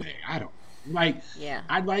milk today. I don't.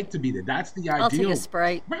 I'd like to be there. That's the ideal. I'll take a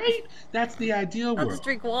Sprite. Right? That's the ideal world. Let's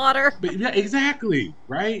drink water. But yeah, exactly.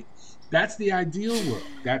 Right? That's the ideal world.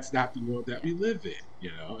 That's not the world that we live in. You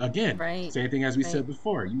know, again, Right. same thing as we Right. said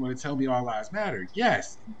before. You want to tell me all lives matter?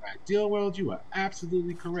 Yes, in the ideal world, you are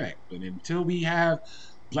absolutely correct. But until we have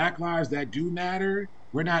Black lives that do matter,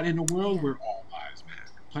 we're not in a world Yeah. where all lives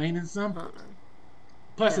matter. Plain and simple. Uh-uh.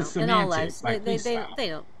 Plus, it's No, in all lives, semantics. Like, please stop. they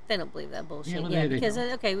don't believe that Yeah, bullshit. well, Yeah, they because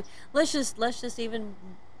don't. okay, let's just even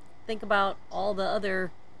think about all the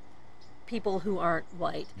other people who aren't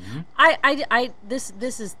white. Mm-hmm.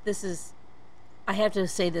 This is I have to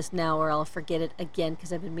say this now or I'll forget it again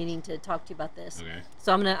because I've been meaning to talk to you about this. Okay.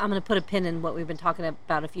 So I'm gonna put a pin in what we've been talking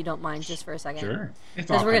about if you don't mind just for a second. Sure.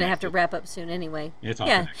 Because we're gonna have to wrap up soon anyway. It's all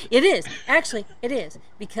yeah, connected. it is actually it is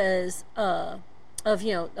because of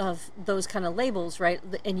of those kind of labels, right?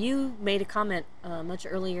 And you made a comment much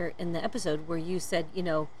earlier in the episode where you said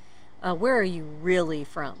where are you really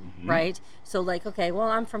from, Mm-hmm. right? So like, okay, well,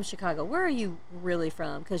 I'm from Chicago. Where are you really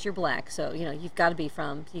from? Because you're black, so you've got to be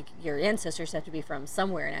from. Your ancestors have to be from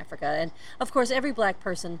somewhere in Africa, and of course, every black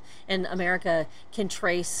person in America can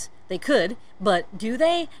trace. They could, but do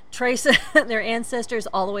they trace their ancestors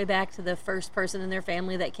all the way back to the first person in their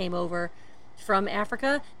family that came over from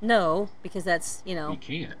Africa? No, because that's You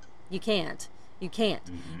can't. you can't. You can't.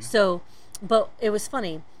 Mm-hmm. So, but it was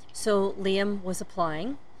funny. So Liam was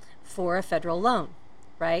applying for a federal loan,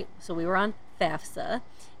 right? So we were on FAFSA.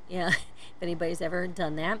 Yeah, if anybody's ever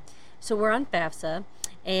done that. So we're on FAFSA,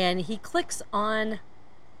 and he clicks on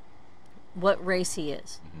what race he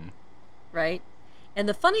is, Mm-hmm. right? And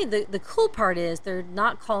the cool part is they're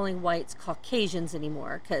not calling whites Caucasians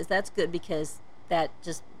anymore, because that's good because that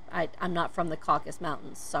just I'm not from the Caucasus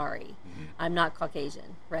Mountains. Sorry, Mm-hmm. I'm not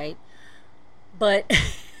Caucasian, right? But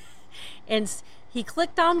and he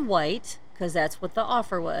clicked on white because that's what the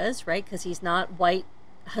offer was, right? Because he's not white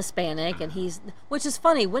Hispanic, and which is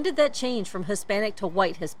funny. When did that change from Hispanic to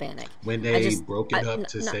white Hispanic? When they broke it up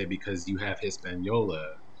to say because you have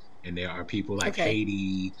Hispaniola, and there are people like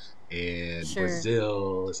Haiti and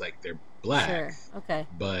Brazil, it's like they're black,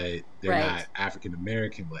 but they're not African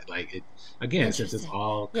American. Like it again, since it's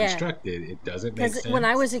all constructed, it doesn't make sense. Because when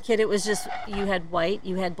I was a kid, it was just you had white,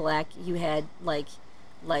 you had black, you had like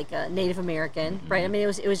Native American, Mm-hmm. right? I mean,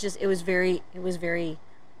 it was very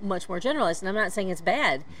much more generalized, and I'm not saying it's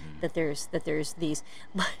bad that there's these,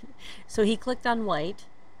 but so he clicked on white,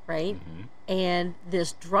 right? Mm-hmm. And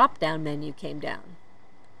this drop down menu came down,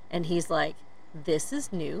 and he's like, "This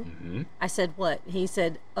is new." Mm-hmm. I said, "What?" He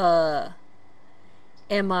said,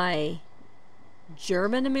 am I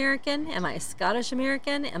German American? Am I Scottish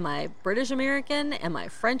American? Am I British American? Am I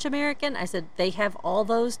French American? I said, they have all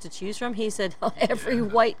those to choose from. He said, every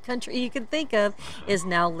white country you can think of is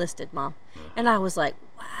now listed, Mom. And I was like,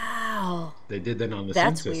 wow. They did that on the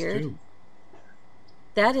That's census weird. too.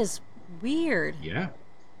 That is weird. Yeah.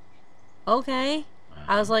 Okay.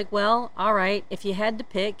 I was like, well, all right. If you had to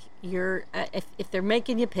pick, you're if they're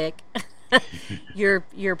making you pick,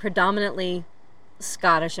 you're predominantly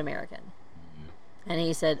Scottish American. And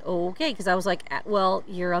he said, oh, okay, because I was like, well,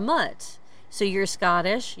 you're a mutt. So you're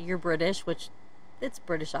Scottish, you're British, which it's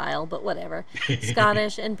British Isle, but whatever.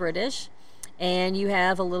 Scottish and British. And you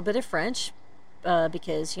have a little bit of French,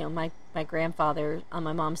 because, my grandfather on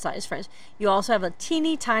my mom's side is French. You also have a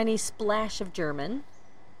teeny tiny splash of German.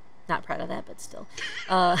 Not proud of that, but still.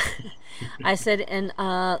 I said, and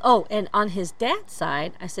on his dad's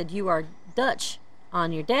side, I said, you are Dutch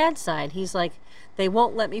on your dad's side. He's like, they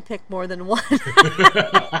won't let me pick more than one.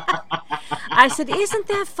 I said, isn't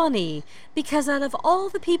that funny? Because out of all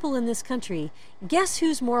the people in this country, guess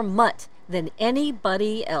who's more mutt than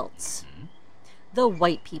anybody else? The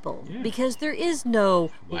white people. Yeah. Because there is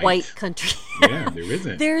no white country. Yeah, there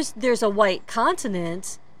isn't. There's a white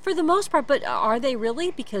continent for the most part, but are they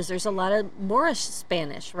really? Because there's a lot of Moorish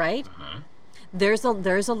Spanish, right? Uh-huh. There's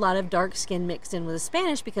a lot of dark skin mixed in with the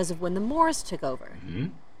Spanish because of when the Moors took over. Mm-hmm.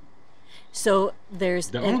 So there's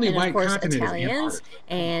and of course continent Italians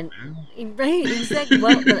and right, exactly.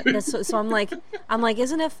 Well, so I'm like,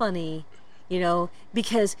 isn't it funny,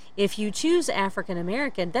 because if you choose African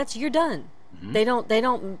American, you're done. Mm-hmm. They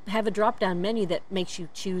don't have a drop down menu that makes you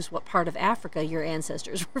choose what part of Africa your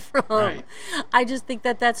ancestors were from. Right. I just think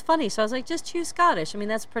that's funny. So I was like, just choose Scottish. I mean,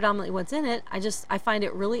 that's predominantly what's in it. I find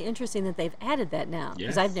it really interesting that they've added that now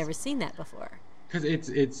because I've never seen that before. Because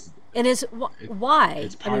it's and it's why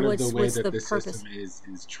it's part of the way that the purpose? System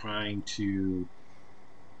is trying to.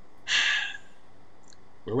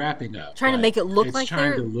 We're wrapping up. Trying to make it look like they're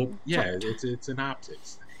trying to look. Yeah, it's an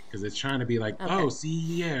optics thing because it's trying to be like, oh, see,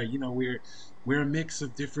 yeah, we're a mix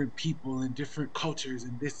of different people and different cultures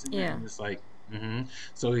and this and that. And it's like,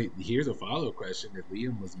 So here's a follow-up question: if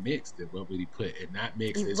Liam was mixed, then what would he put in that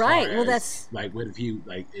mix? As right. Well, that's like what if you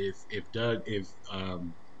if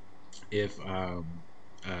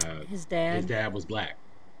his his dad. dad was black,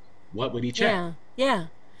 what would he check? Yeah, yeah.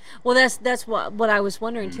 Well, that's what I was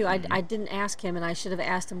wondering too. Mm-hmm. I didn't ask him, and I should have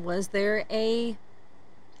asked him. Was there a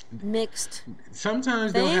mixed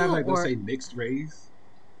Sometimes they'll thing, have like they'll or say mixed race.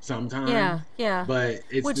 Sometimes, yeah, yeah. but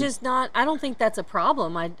it's Which the. is not. I don't think that's a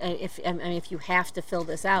problem. I mean, if you have to fill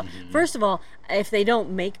this out, Mm-hmm. first of all, if they don't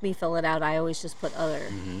make me fill it out, I always just put other.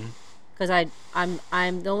 Mm-hmm. Because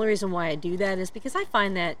I'm the only reason why I do that is because I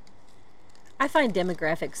find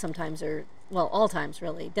demographics sometimes are, well, all times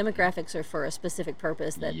really, demographics are for a specific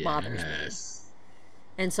purpose that bothers me. Yes.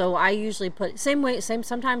 And so I usually put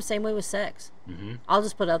sometimes same way with sex. Mm-hmm. I'll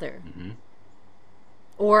just put other. Mm-hmm.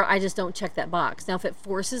 Or I just don't check that box. Now if it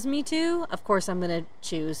forces me to, of course I'm going to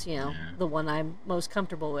choose, Yeah. the one I'm most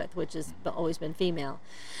comfortable with, which has always been female.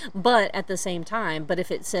 But at the same time,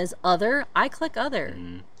 if it says other, I click other.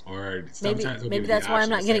 Mm-hmm. Or sometimes Maybe that's why I'm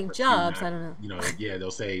not getting jobs. I don't know. You know, yeah,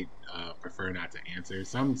 they'll say prefer not to answer.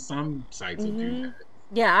 Some sites will do that.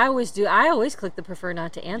 Yeah, I always do. I always click the prefer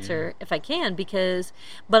not to answer if I can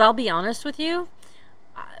but I'll be honest with you,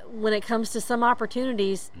 when it comes to some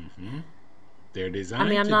opportunities, Mm-hmm. They're designed I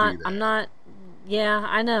mean, to do that. I'm not, yeah,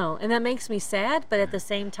 I know. And that makes me sad, but at the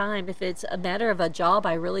same time, if it's a matter of a job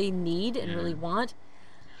I really need and really want,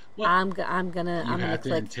 Well, I'm gonna have to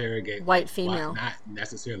click interrogate white like, female. not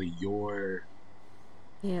necessarily your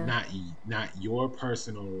Yeah. not your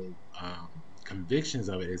personal convictions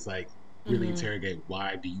of it. It's like really interrogate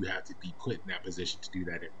why do you have to be put in that position to do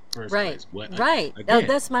that in the first place? What Right. again,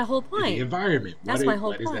 That's my whole the point. environment. That's my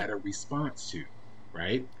whole what is point. that a response to?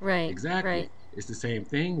 Right? Right. Exactly. Right. It's the same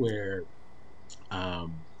thing where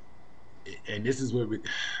and this is what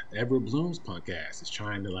Edward Bloom's punk ass is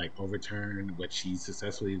trying to like overturn what she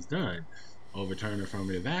successfully has done, overturn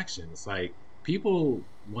affirmative action. It's like people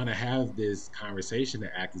want to have this conversation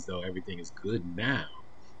to act as though everything is good now,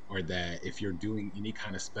 or that if you're doing any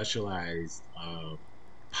kind of specialized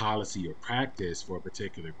policy or practice for a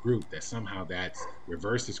particular group, that somehow that's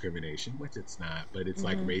reverse discrimination, which it's not, but it's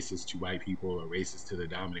like racist to white people or racist to the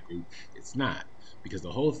dominant group. It's not, because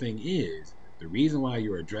the whole thing is the reason why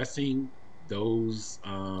you're addressing those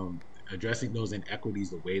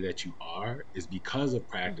inequities the way that you are is because of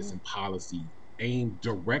practice and policy aimed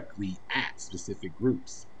directly at specific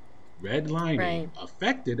groups. Redlining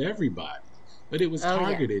affected everybody, but it was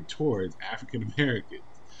targeted towards African Americans,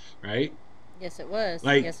 right? Yes, it was.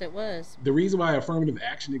 Like, yes, it was. The reason why affirmative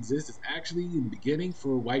action exists is actually in the beginning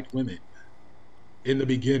for white women. In the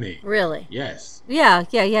beginning. Really? Yes. Yeah.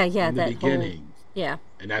 In the beginning. Yeah.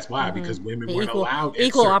 And that's why, because women weren't equal, allowed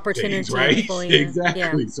equal opportunity opportunity right? employer.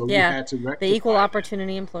 Exactly. So you had to rectify the equal that.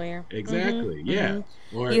 opportunity employer. Exactly. Yeah.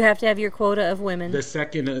 Or you have to have your quota of women. The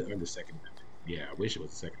second Amendment. Yeah, I wish it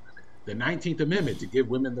was the Second Amendment. The 19th Amendment to give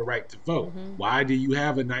women the right to vote. Why do you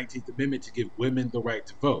have a 19th Amendment to give women the right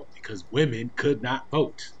to vote? Because women could not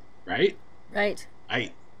vote, right? Right.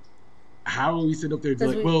 How are we sitting up there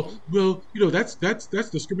like, well, you know, that's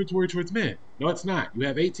discriminatory towards men? No, it's not. You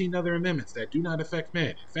have 18 other amendments that do not affect men.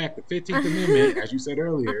 In fact, the 15th Amendment, as you said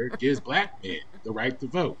earlier, gives black men the right to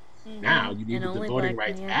vote. Now you need the Voting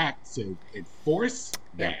Rights Act to enforce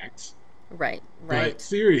that. Right. But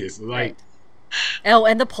seriously, like. Oh,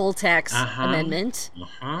 and the poll tax amendment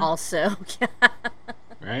also.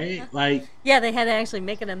 Right? Like. Yeah, they had to actually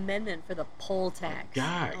make an amendment for the poll tax.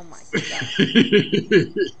 Guys. Oh my god.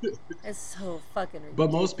 It's so fucking ridiculous.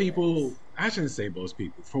 But most people, I shouldn't say most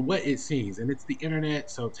people, from what it seems, and it's the internet,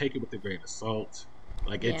 so take it with a grain of salt.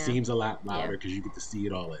 Like, it seems a lot louder because you get to see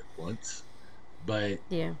it all at once. But,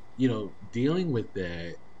 you know, dealing with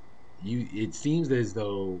that, it seems as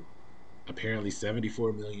though apparently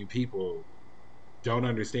 74 million people don't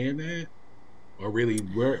understand that, or really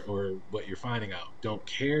or what you're finding out don't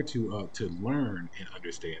care to learn and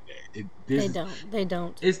understand that. They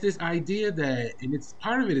don't. It's this idea that, and it's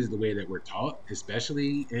part of it is the way that we're taught,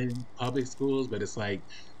 especially in public schools. But it's like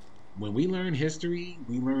when we learn history,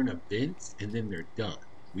 we learn events and then they're done.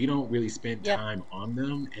 We don't really spend time on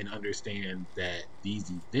them and understand that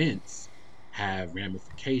these events have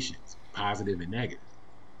ramifications, positive and negative.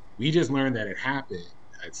 We just learn that it happened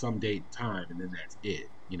at some date and time, and then that's it.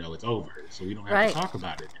 You know, it's over. So we don't have to talk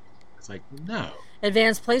about it anymore. It's like, no.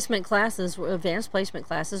 Advanced placement classes were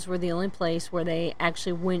the only place where they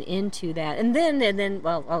actually went into that. And then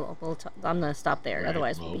well, I'm going to stop there.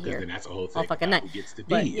 Otherwise, we'll be here. Then that's a whole thing. Fucking night. Who gets to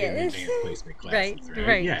be in advanced placement classes,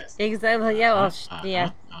 right? Yes. Exactly. Yeah,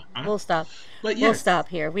 we'll stop. But yes. We'll stop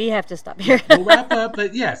here. We have to stop here. We'll wrap up.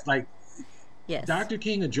 But yes, like, Dr.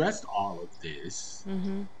 King addressed all of this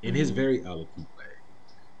in his very eloquent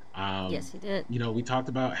way. Yes, he did. You know, we talked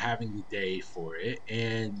about having the day for it,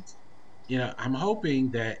 and you know, I'm hoping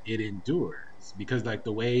that it endures. holidays because like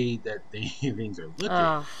the way that things are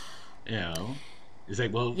looking, you know, it's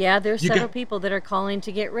like, well, yeah, there's you several got people that are calling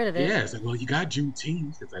to get rid of it. yeah, it's like, well, you got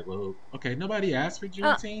Juneteenth. It's like, well, okay, nobody asked for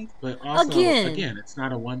Juneteenth, but also, Again, again, it's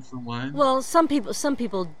not a one for one. well, some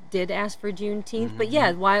people did ask for Juneteenth, but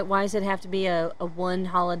yeah, why does it have to be a one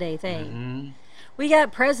holiday thing? We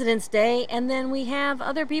got President's Day, and then we have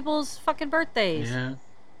other people's fucking birthdays. Yeah.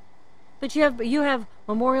 But you have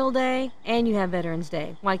Memorial Day and you have Veterans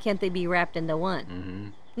Day. Why can't they be wrapped into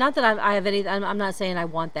one? Not that I have any. I'm not saying I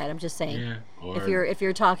want that. I'm just saying, Yeah. Or, if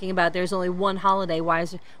you're talking about there's only one holiday, why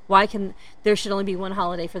can there should only be one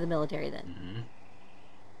holiday for the military then?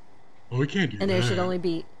 well, we can't do And that. there should only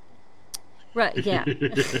be right. Yeah.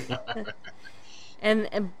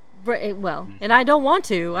 and well, and I don't want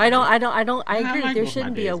to. I agree. like There both my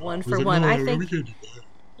shouldn't be days a off. one It's for like, one. no, I we think can't do that.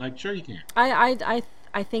 Like, sure you can.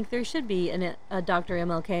 I think there should be a Dr.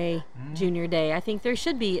 MLK Jr. Day. I think there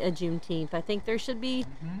should be a Juneteenth. I think there should be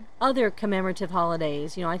other commemorative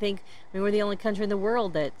holidays. You know, I think we're the only country in the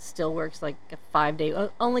world that still works like a 5-day.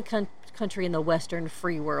 Only country in the Western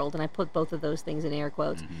free world, and I put both of those things in air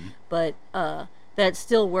quotes. But that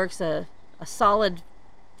still works a solid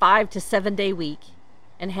 5 to 7 day week,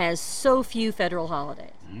 and has so few federal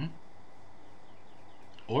holidays.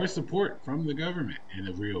 Or support from the government in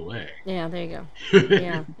a real way. Yeah, there you go.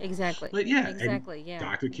 Yeah, exactly. But yeah, exactly. Yeah.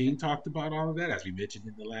 Dr. King talked about all of that as we mentioned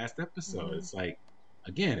in the last episode. It's like,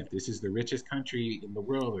 again, if this is the richest country in the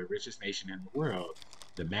world or richest nation in the world,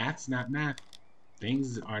 the math's not math.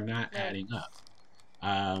 Things are not adding up.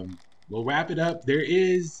 We'll wrap it up. There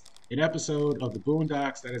is an episode of the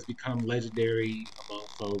Boondocks that has become legendary among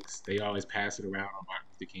folks. They always pass it around on Martin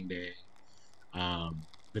Luther King Day.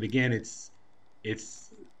 But again, it's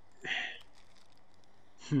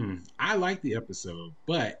I like the episode,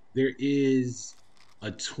 but there is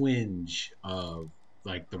a twinge of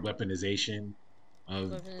like the weaponization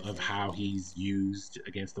of how he's used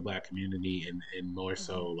against the black community, and more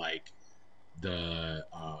so like the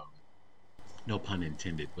no pun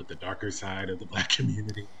intended, but the darker side of the black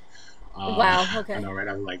community. Wow. Okay. I know, right?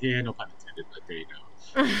 I was like, yeah, no pun intended, but there you go.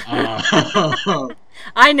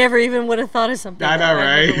 I never even would have thought of something. I know,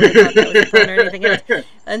 right? I never would have thought that was a pun or anything else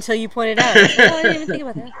until you pointed out. I, I didn't even think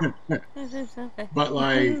about that. Okay. But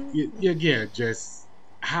like, again, just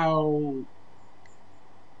how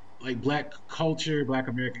like black culture, black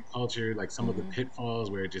American culture, like some of the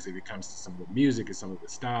pitfalls where it comes to some of the music and some of the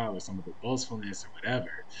style or some of the boastfulness or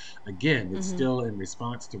whatever. Again, it's still in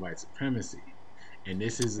response to white supremacy. And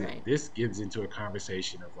this gives into a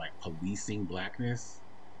conversation of like policing blackness,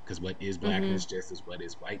 because what is blackness just as what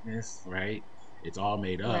is whiteness, right? It's all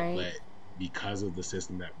made up, but because of the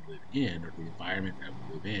system that we live in or the environment that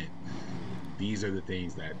we live in, these are the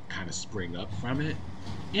things that kind of spring up from it.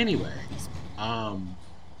 Anyway, at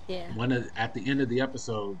the end of the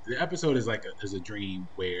episode is like a dream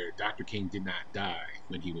where Dr. King did not die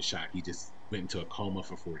when he was shot. He just went into a coma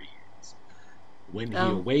for 40 years. When he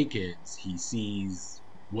awakens, he sees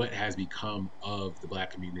what has become of the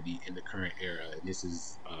black community in the current era. And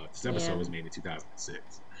this episode was made in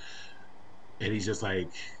 2006. And he's just like,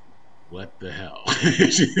 what the hell?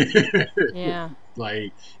 Yeah.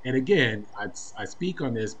 Like, and again, I speak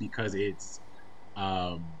on this because it's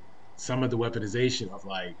some of the weaponization of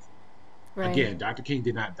like, again, Dr. King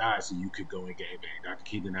did not die so you could go and gangbang. Dr.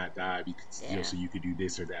 King did not die because so you could do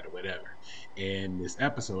this or that or whatever. And this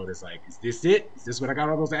episode is like, is this it? Is this what I got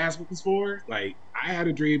all those ass whoopings for? Like, I had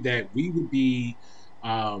a dream that we would be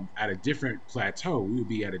at a different plateau. We would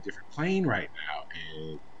be at a different plane right now,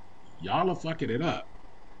 and y'all are fucking it up.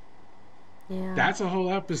 Yeah. That's a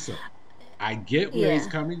whole episode. I get where he's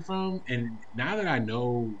coming from, and now that I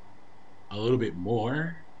know a little bit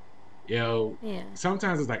more, you know,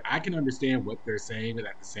 sometimes it's like I can understand what they're saying, but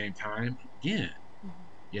at the same time, again,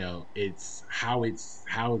 you know, it's how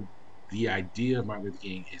the idea of Martin Luther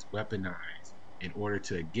King is weaponized in order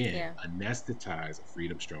to again anesthetize a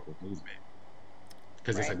freedom struggle movement.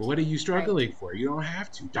 Because it's like, well, what are you struggling for? You don't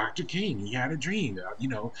have to. Dr. King, he had a dream. You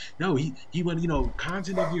know, no, he went. You know,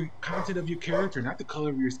 content of your character, not the color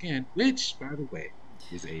of your skin. Which, by the way,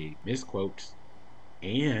 is a misquote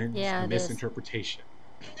and a misinterpretation.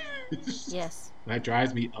 Yes. That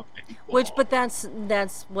drives me up. But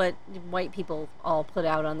that's what white people all put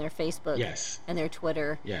out on their Facebook and their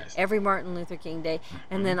Twitter every Martin Luther King Day,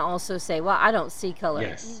 and then also say, well, I don't see color.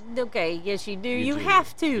 Yes. Okay, yes you do. You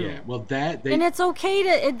have to. Yeah. Well, and it's okay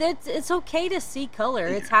to it's okay to see color.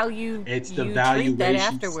 It's how you the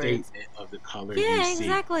valuation statement of the color you see.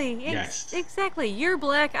 Exactly. Yes. Exactly. You're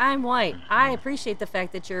black, I'm white. I appreciate the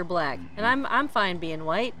fact that you're black, and I'm fine being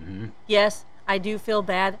white. Yes. I do feel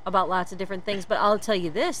bad about lots of different things, but I'll tell you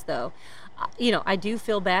this, though. you know, I do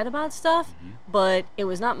feel bad about stuff, but it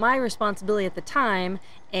was not my responsibility at the time,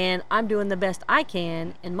 and I'm doing the best I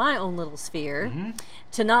can in my own little sphere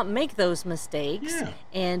to not make those mistakes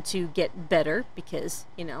and to get better, because,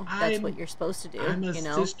 you know, that's what you're supposed to do. You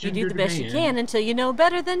know, you do the best you can until you know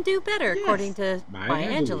better, then do better, according to Maya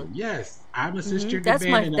Angelou. Yes, I'm a cisgendered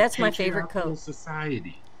man That's in a my favorite quote.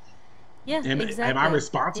 society. Yeah, exactly. Am I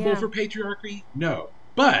responsible for patriarchy? No,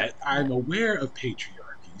 but I'm aware of patriarchy.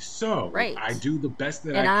 So I do the best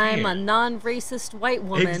that I can. And I'm a non-racist white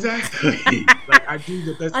woman. Exactly. Like, I do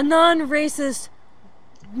the best. A non-racist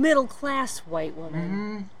middle-class white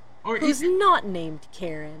woman who's not named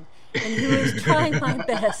Karen, and who is trying my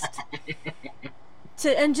best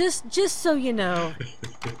to. And just so you know,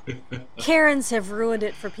 Karens have ruined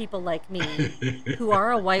it for people like me, who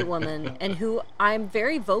are a white woman, and who I'm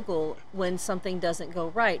very vocal when something doesn't go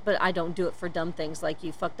right, but I don't do it for dumb things like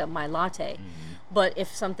you fucked up my latte. But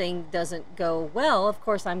if something doesn't go well, of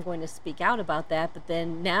course I'm going to speak out about that. But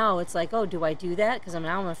then now it's like, oh, do I do that? Because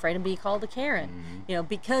now I'm afraid of being called a Karen, you know,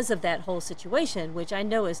 because of that whole situation, which I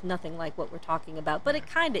know is nothing like what we're talking about, but it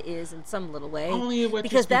kind of is in some little way. Only what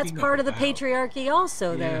because that's part of the patriarchy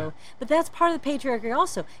also, though. But that's part of the patriarchy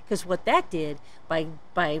also, because what that did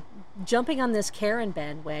by jumping on this Karen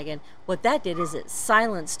bandwagon, what that did is it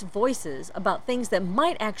silenced voices about things that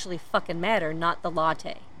might actually fucking matter, not the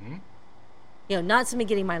latte. You know, not somebody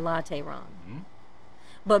getting my latte wrong,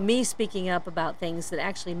 but me speaking up about things that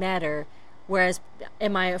actually matter. Whereas,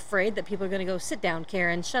 am I afraid that people are going to go, sit down,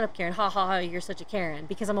 Karen, shut up, Karen, ha ha ha, you're such a Karen,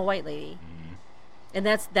 because I'm a white lady? And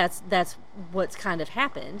that's what's kind of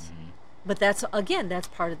happened. But that's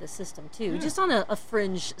part of the system too, just on a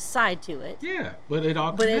fringe side to it. Yeah, but it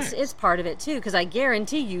all connects. But it's part of it too, because I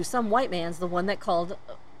guarantee you, some white man's the one that called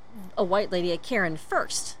a white lady a Karen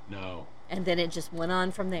first. No. And then it just went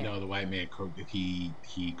on from there. No, the white man he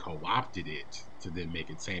co-opted it to then make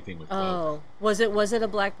it same thing with clothing. Oh, was it a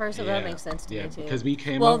black person? Yeah. That makes sense to me too. Because we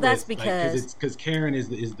came up that's with, because Karen is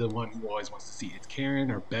the one who always wants to see. It's Karen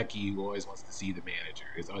or Becky who always wants to see the manager.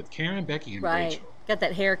 It's Karen, Becky, and Rachel. Got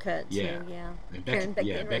that haircut too. Yeah. And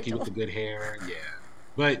Becky, Becky with the good hair. Yeah,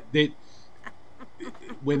 but they.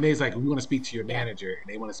 When they's like, we want to speak to your manager, and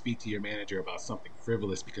they want to speak to your manager about something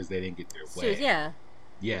frivolous because they didn't get their way.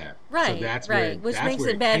 Yeah. Right. So that's right. Which makes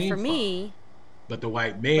it bad for me. But the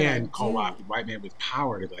white man co-opted, white man with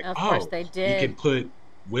power to be like, of course they did. You can put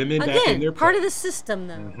women back in their part place. of the system,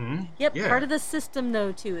 though. Part of the system,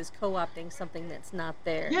 though, too, is co-opting something that's not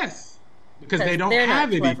there. Yes. Because they don't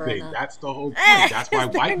have anything. That's the whole point. That's why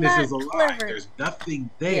whiteness is a lie. There's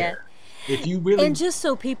nothing there. If you really... And just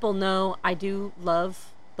so people know, I do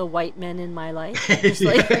love the white men in my life.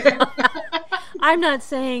 I'm not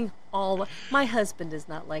saying all. My husband is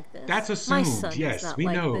not like this. That's assumed. My son is not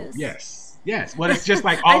like this. Yes. Well, it's just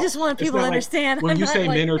like all, I just want people to understand. When you say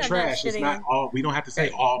men are trash, it's not all. We don't have to say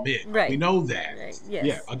all men. Right. We know that. Right. Yes.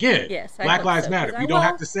 Yeah. Again. Yes. Black Lives Matter. We don't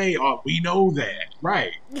have to say all. We know that.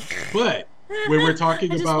 Right. But when we're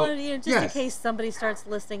talking about, wanted, in case somebody starts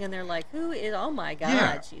listening and they're like, "Who is? Oh my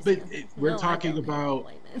God!" Yeah. But we're talking about.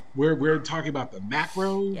 We're talking about the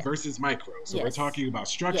macro versus micro. So we're talking about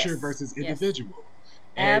structure versus individual.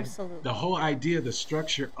 And absolutely. The whole idea, the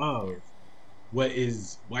structure of what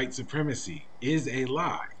is white supremacy is a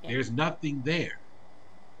lie. There's nothing there.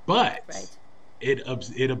 But it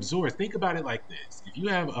absorbs. Think about it like this. If you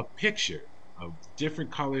have a picture of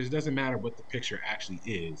different colors, it doesn't matter what the picture actually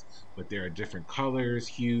is, but there are different colors,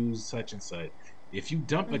 hues, such and such. If you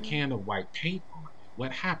dump a can of white paint on it,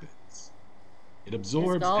 what happens? It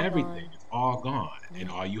absorbs everything. Gone. It's all gone. And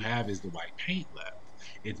all you have is the white paint left.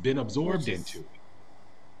 It's been absorbed into it.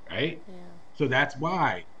 Right? Yeah. So that's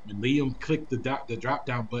why when Liam clicked the drop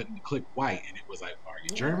down button to click white, and it was like, are you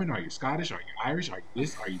German? Are you Scottish? Are you Irish? Are you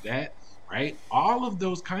this? Are you that? Right? All of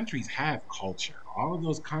those countries have culture. All of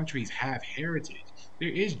those countries have heritage. There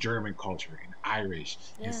is German culture and Irish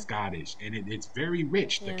and Scottish, and it's very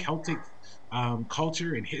rich. The Celtic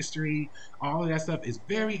culture and history, all of that stuff is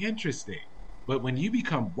very interesting. But when you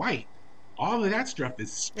become white, all of that stuff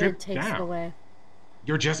is stripped down. It takes it away.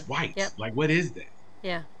 You're just white. Yep. Like, what is that?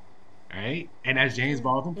 Yeah. Right? And as James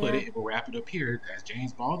Baldwin put it, we'll wrap it up here. As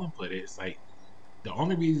James Baldwin put it, it's like the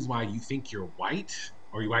only reasons why you think you're white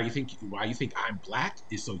or why you think I'm black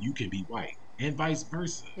is so you can be white, and vice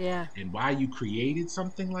versa. Yeah. And why you created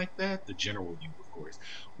something like that, the general you, of course,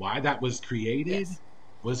 why that was created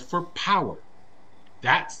was for power.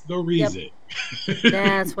 That's the reason. Yep.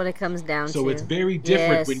 That's what it comes down to. So it's very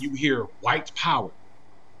different when you hear white power,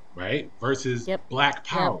 right, versus black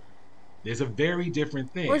power. There's a very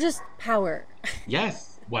different thing. Or just power.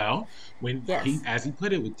 Yes. Well, when Yes. as he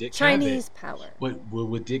put it with Dick Chinese Cavett, power. but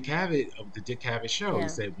with Dick Cavett of the Dick Cavett show, he Yeah.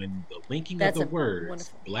 said when the linking of That's the a words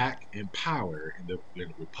wonderful. "black" and "power" and when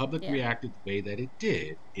the Republic Yeah. reacted the way that it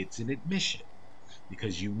did, it's an admission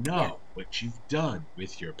because you Yeah. know what you've done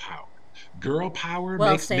with your power. Girl power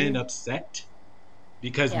Well, makes men same. upset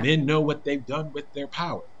because Yeah. men know what they've done with their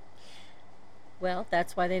power. Well,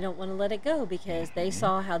 that's why they don't want to let it go because they Mm-hmm.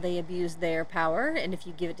 saw how they abused their power, and if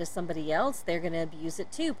you give it to somebody else, they're going to abuse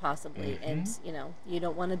it too, possibly. And Mm-hmm. you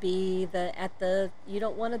don't want to be you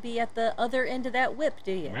don't want to be at the other end of that whip,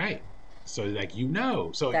 do you? Right. So like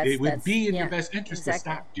so it would That's be in your yeah, best interest to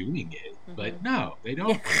exactly. stop doing it, Hmm. but no, they Yeah. don't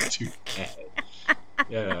want to do that.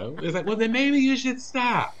 Yeah, it's like, well, then maybe you should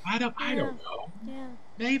stop. I Yeah. don't know. Yeah.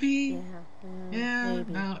 Maybe, Yeah. yeah,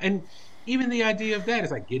 Maybe. no. And even the idea of that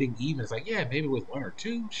is like getting even. It's like, yeah, maybe with one or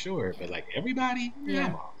two, sure, Yeah. but like everybody, yeah,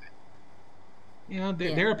 I'm Yeah. all that. You know,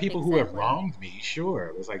 Yeah. there are people who have Exactly. wronged me,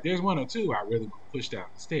 sure. It's like there's one or two I really want to push down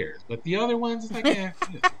the stairs, but the other ones, it's like,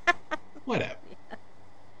 whatever.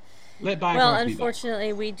 Let Well, bygones be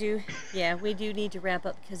unfortunately, bygones. we do need to wrap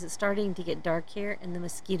up because it's starting to get dark here, and the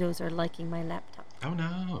mosquitoes are liking my laptop. Oh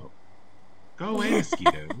no, go away,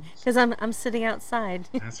 mosquitoes. Because I'm sitting outside.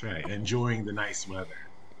 That's right, enjoying the nice weather.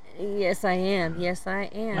 Yes, I am. Uh, Yes, I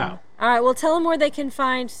am. well, All right. Well, tell them where they can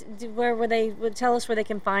find where they would tell us where they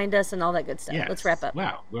can find us and all that good stuff. Let's wrap yes. up.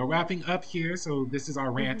 Well, we're wrapping up here. So this is our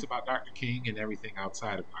Hmm. rant about Dr. King and everything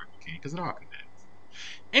outside of Dr. King because it all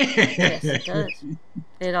Yes, it connects. does.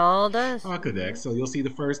 It all does. All Hmm. connects. So you'll see the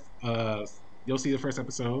first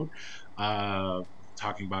episode uh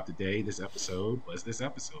talking about the day. This episode was this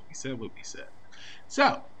episode. We said what we said.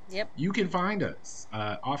 So Yep. you can find us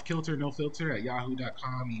off kilter no filter at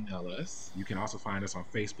yahoo.com. Email us. You can also find us on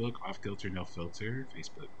Facebook, off kilter no filter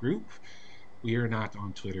Facebook group. We are not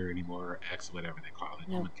on Twitter anymore, or X, whatever they call it.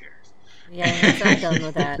 No Nope. one cares. Yeah, I'm done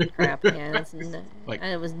with that crap. Yeah, Like,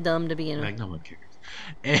 it was dumb to begin with. no one cares.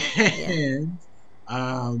 Yeah. And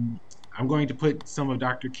I'm going to put some of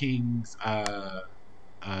Dr. King's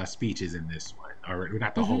speeches in this one, or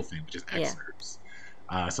not the Hmm. whole thing, but just Yeah. excerpts.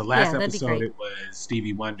 So last Yeah, that'd be episode great. it was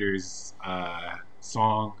Stevie Wonder's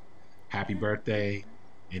song "Happy Birthday,"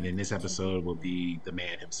 and in this episode will be the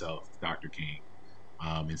man himself, Dr. King,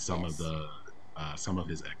 in Yes. some of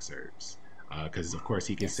his excerpts, because of course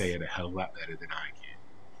he can say Yes. it a hell of a lot better than I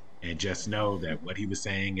can. And just know that what he was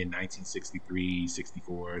saying in 1963,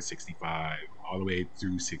 64, 65, all the way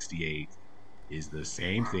through 68 is the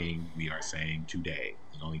same thing we are saying today.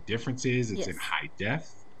 The only difference is it's in Yes. high def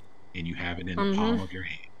and you have it in the Hmm. palm of your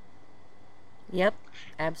hand. Yep.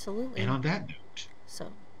 And Absolutely. on that note, So.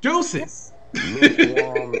 Yep. doses!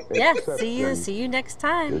 Lukewarm Yeah. acceptance See you next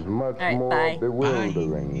time. is much All right. more Bye.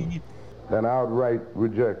 bewildering Bye. than outright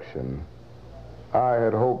rejection. I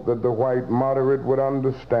had hoped that the white moderate would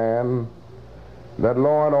understand that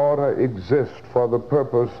law and order exist for the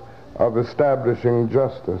purpose of establishing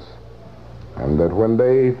justice, and that when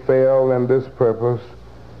they fail in this purpose,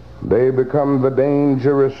 they become the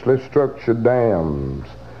dangerously structured dams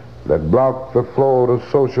that block the flow to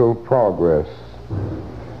social progress.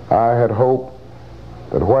 I had hoped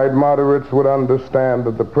that white moderates would understand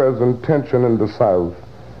that the present tension in the South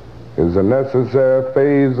is a necessary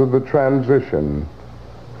phase of the transition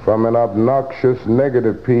from an obnoxious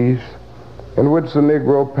negative peace in which the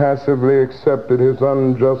Negro passively accepted his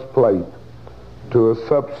unjust plight to a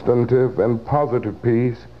substantive and positive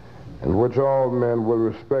peace in which all men will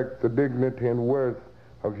respect the dignity and worth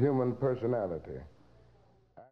of human personality.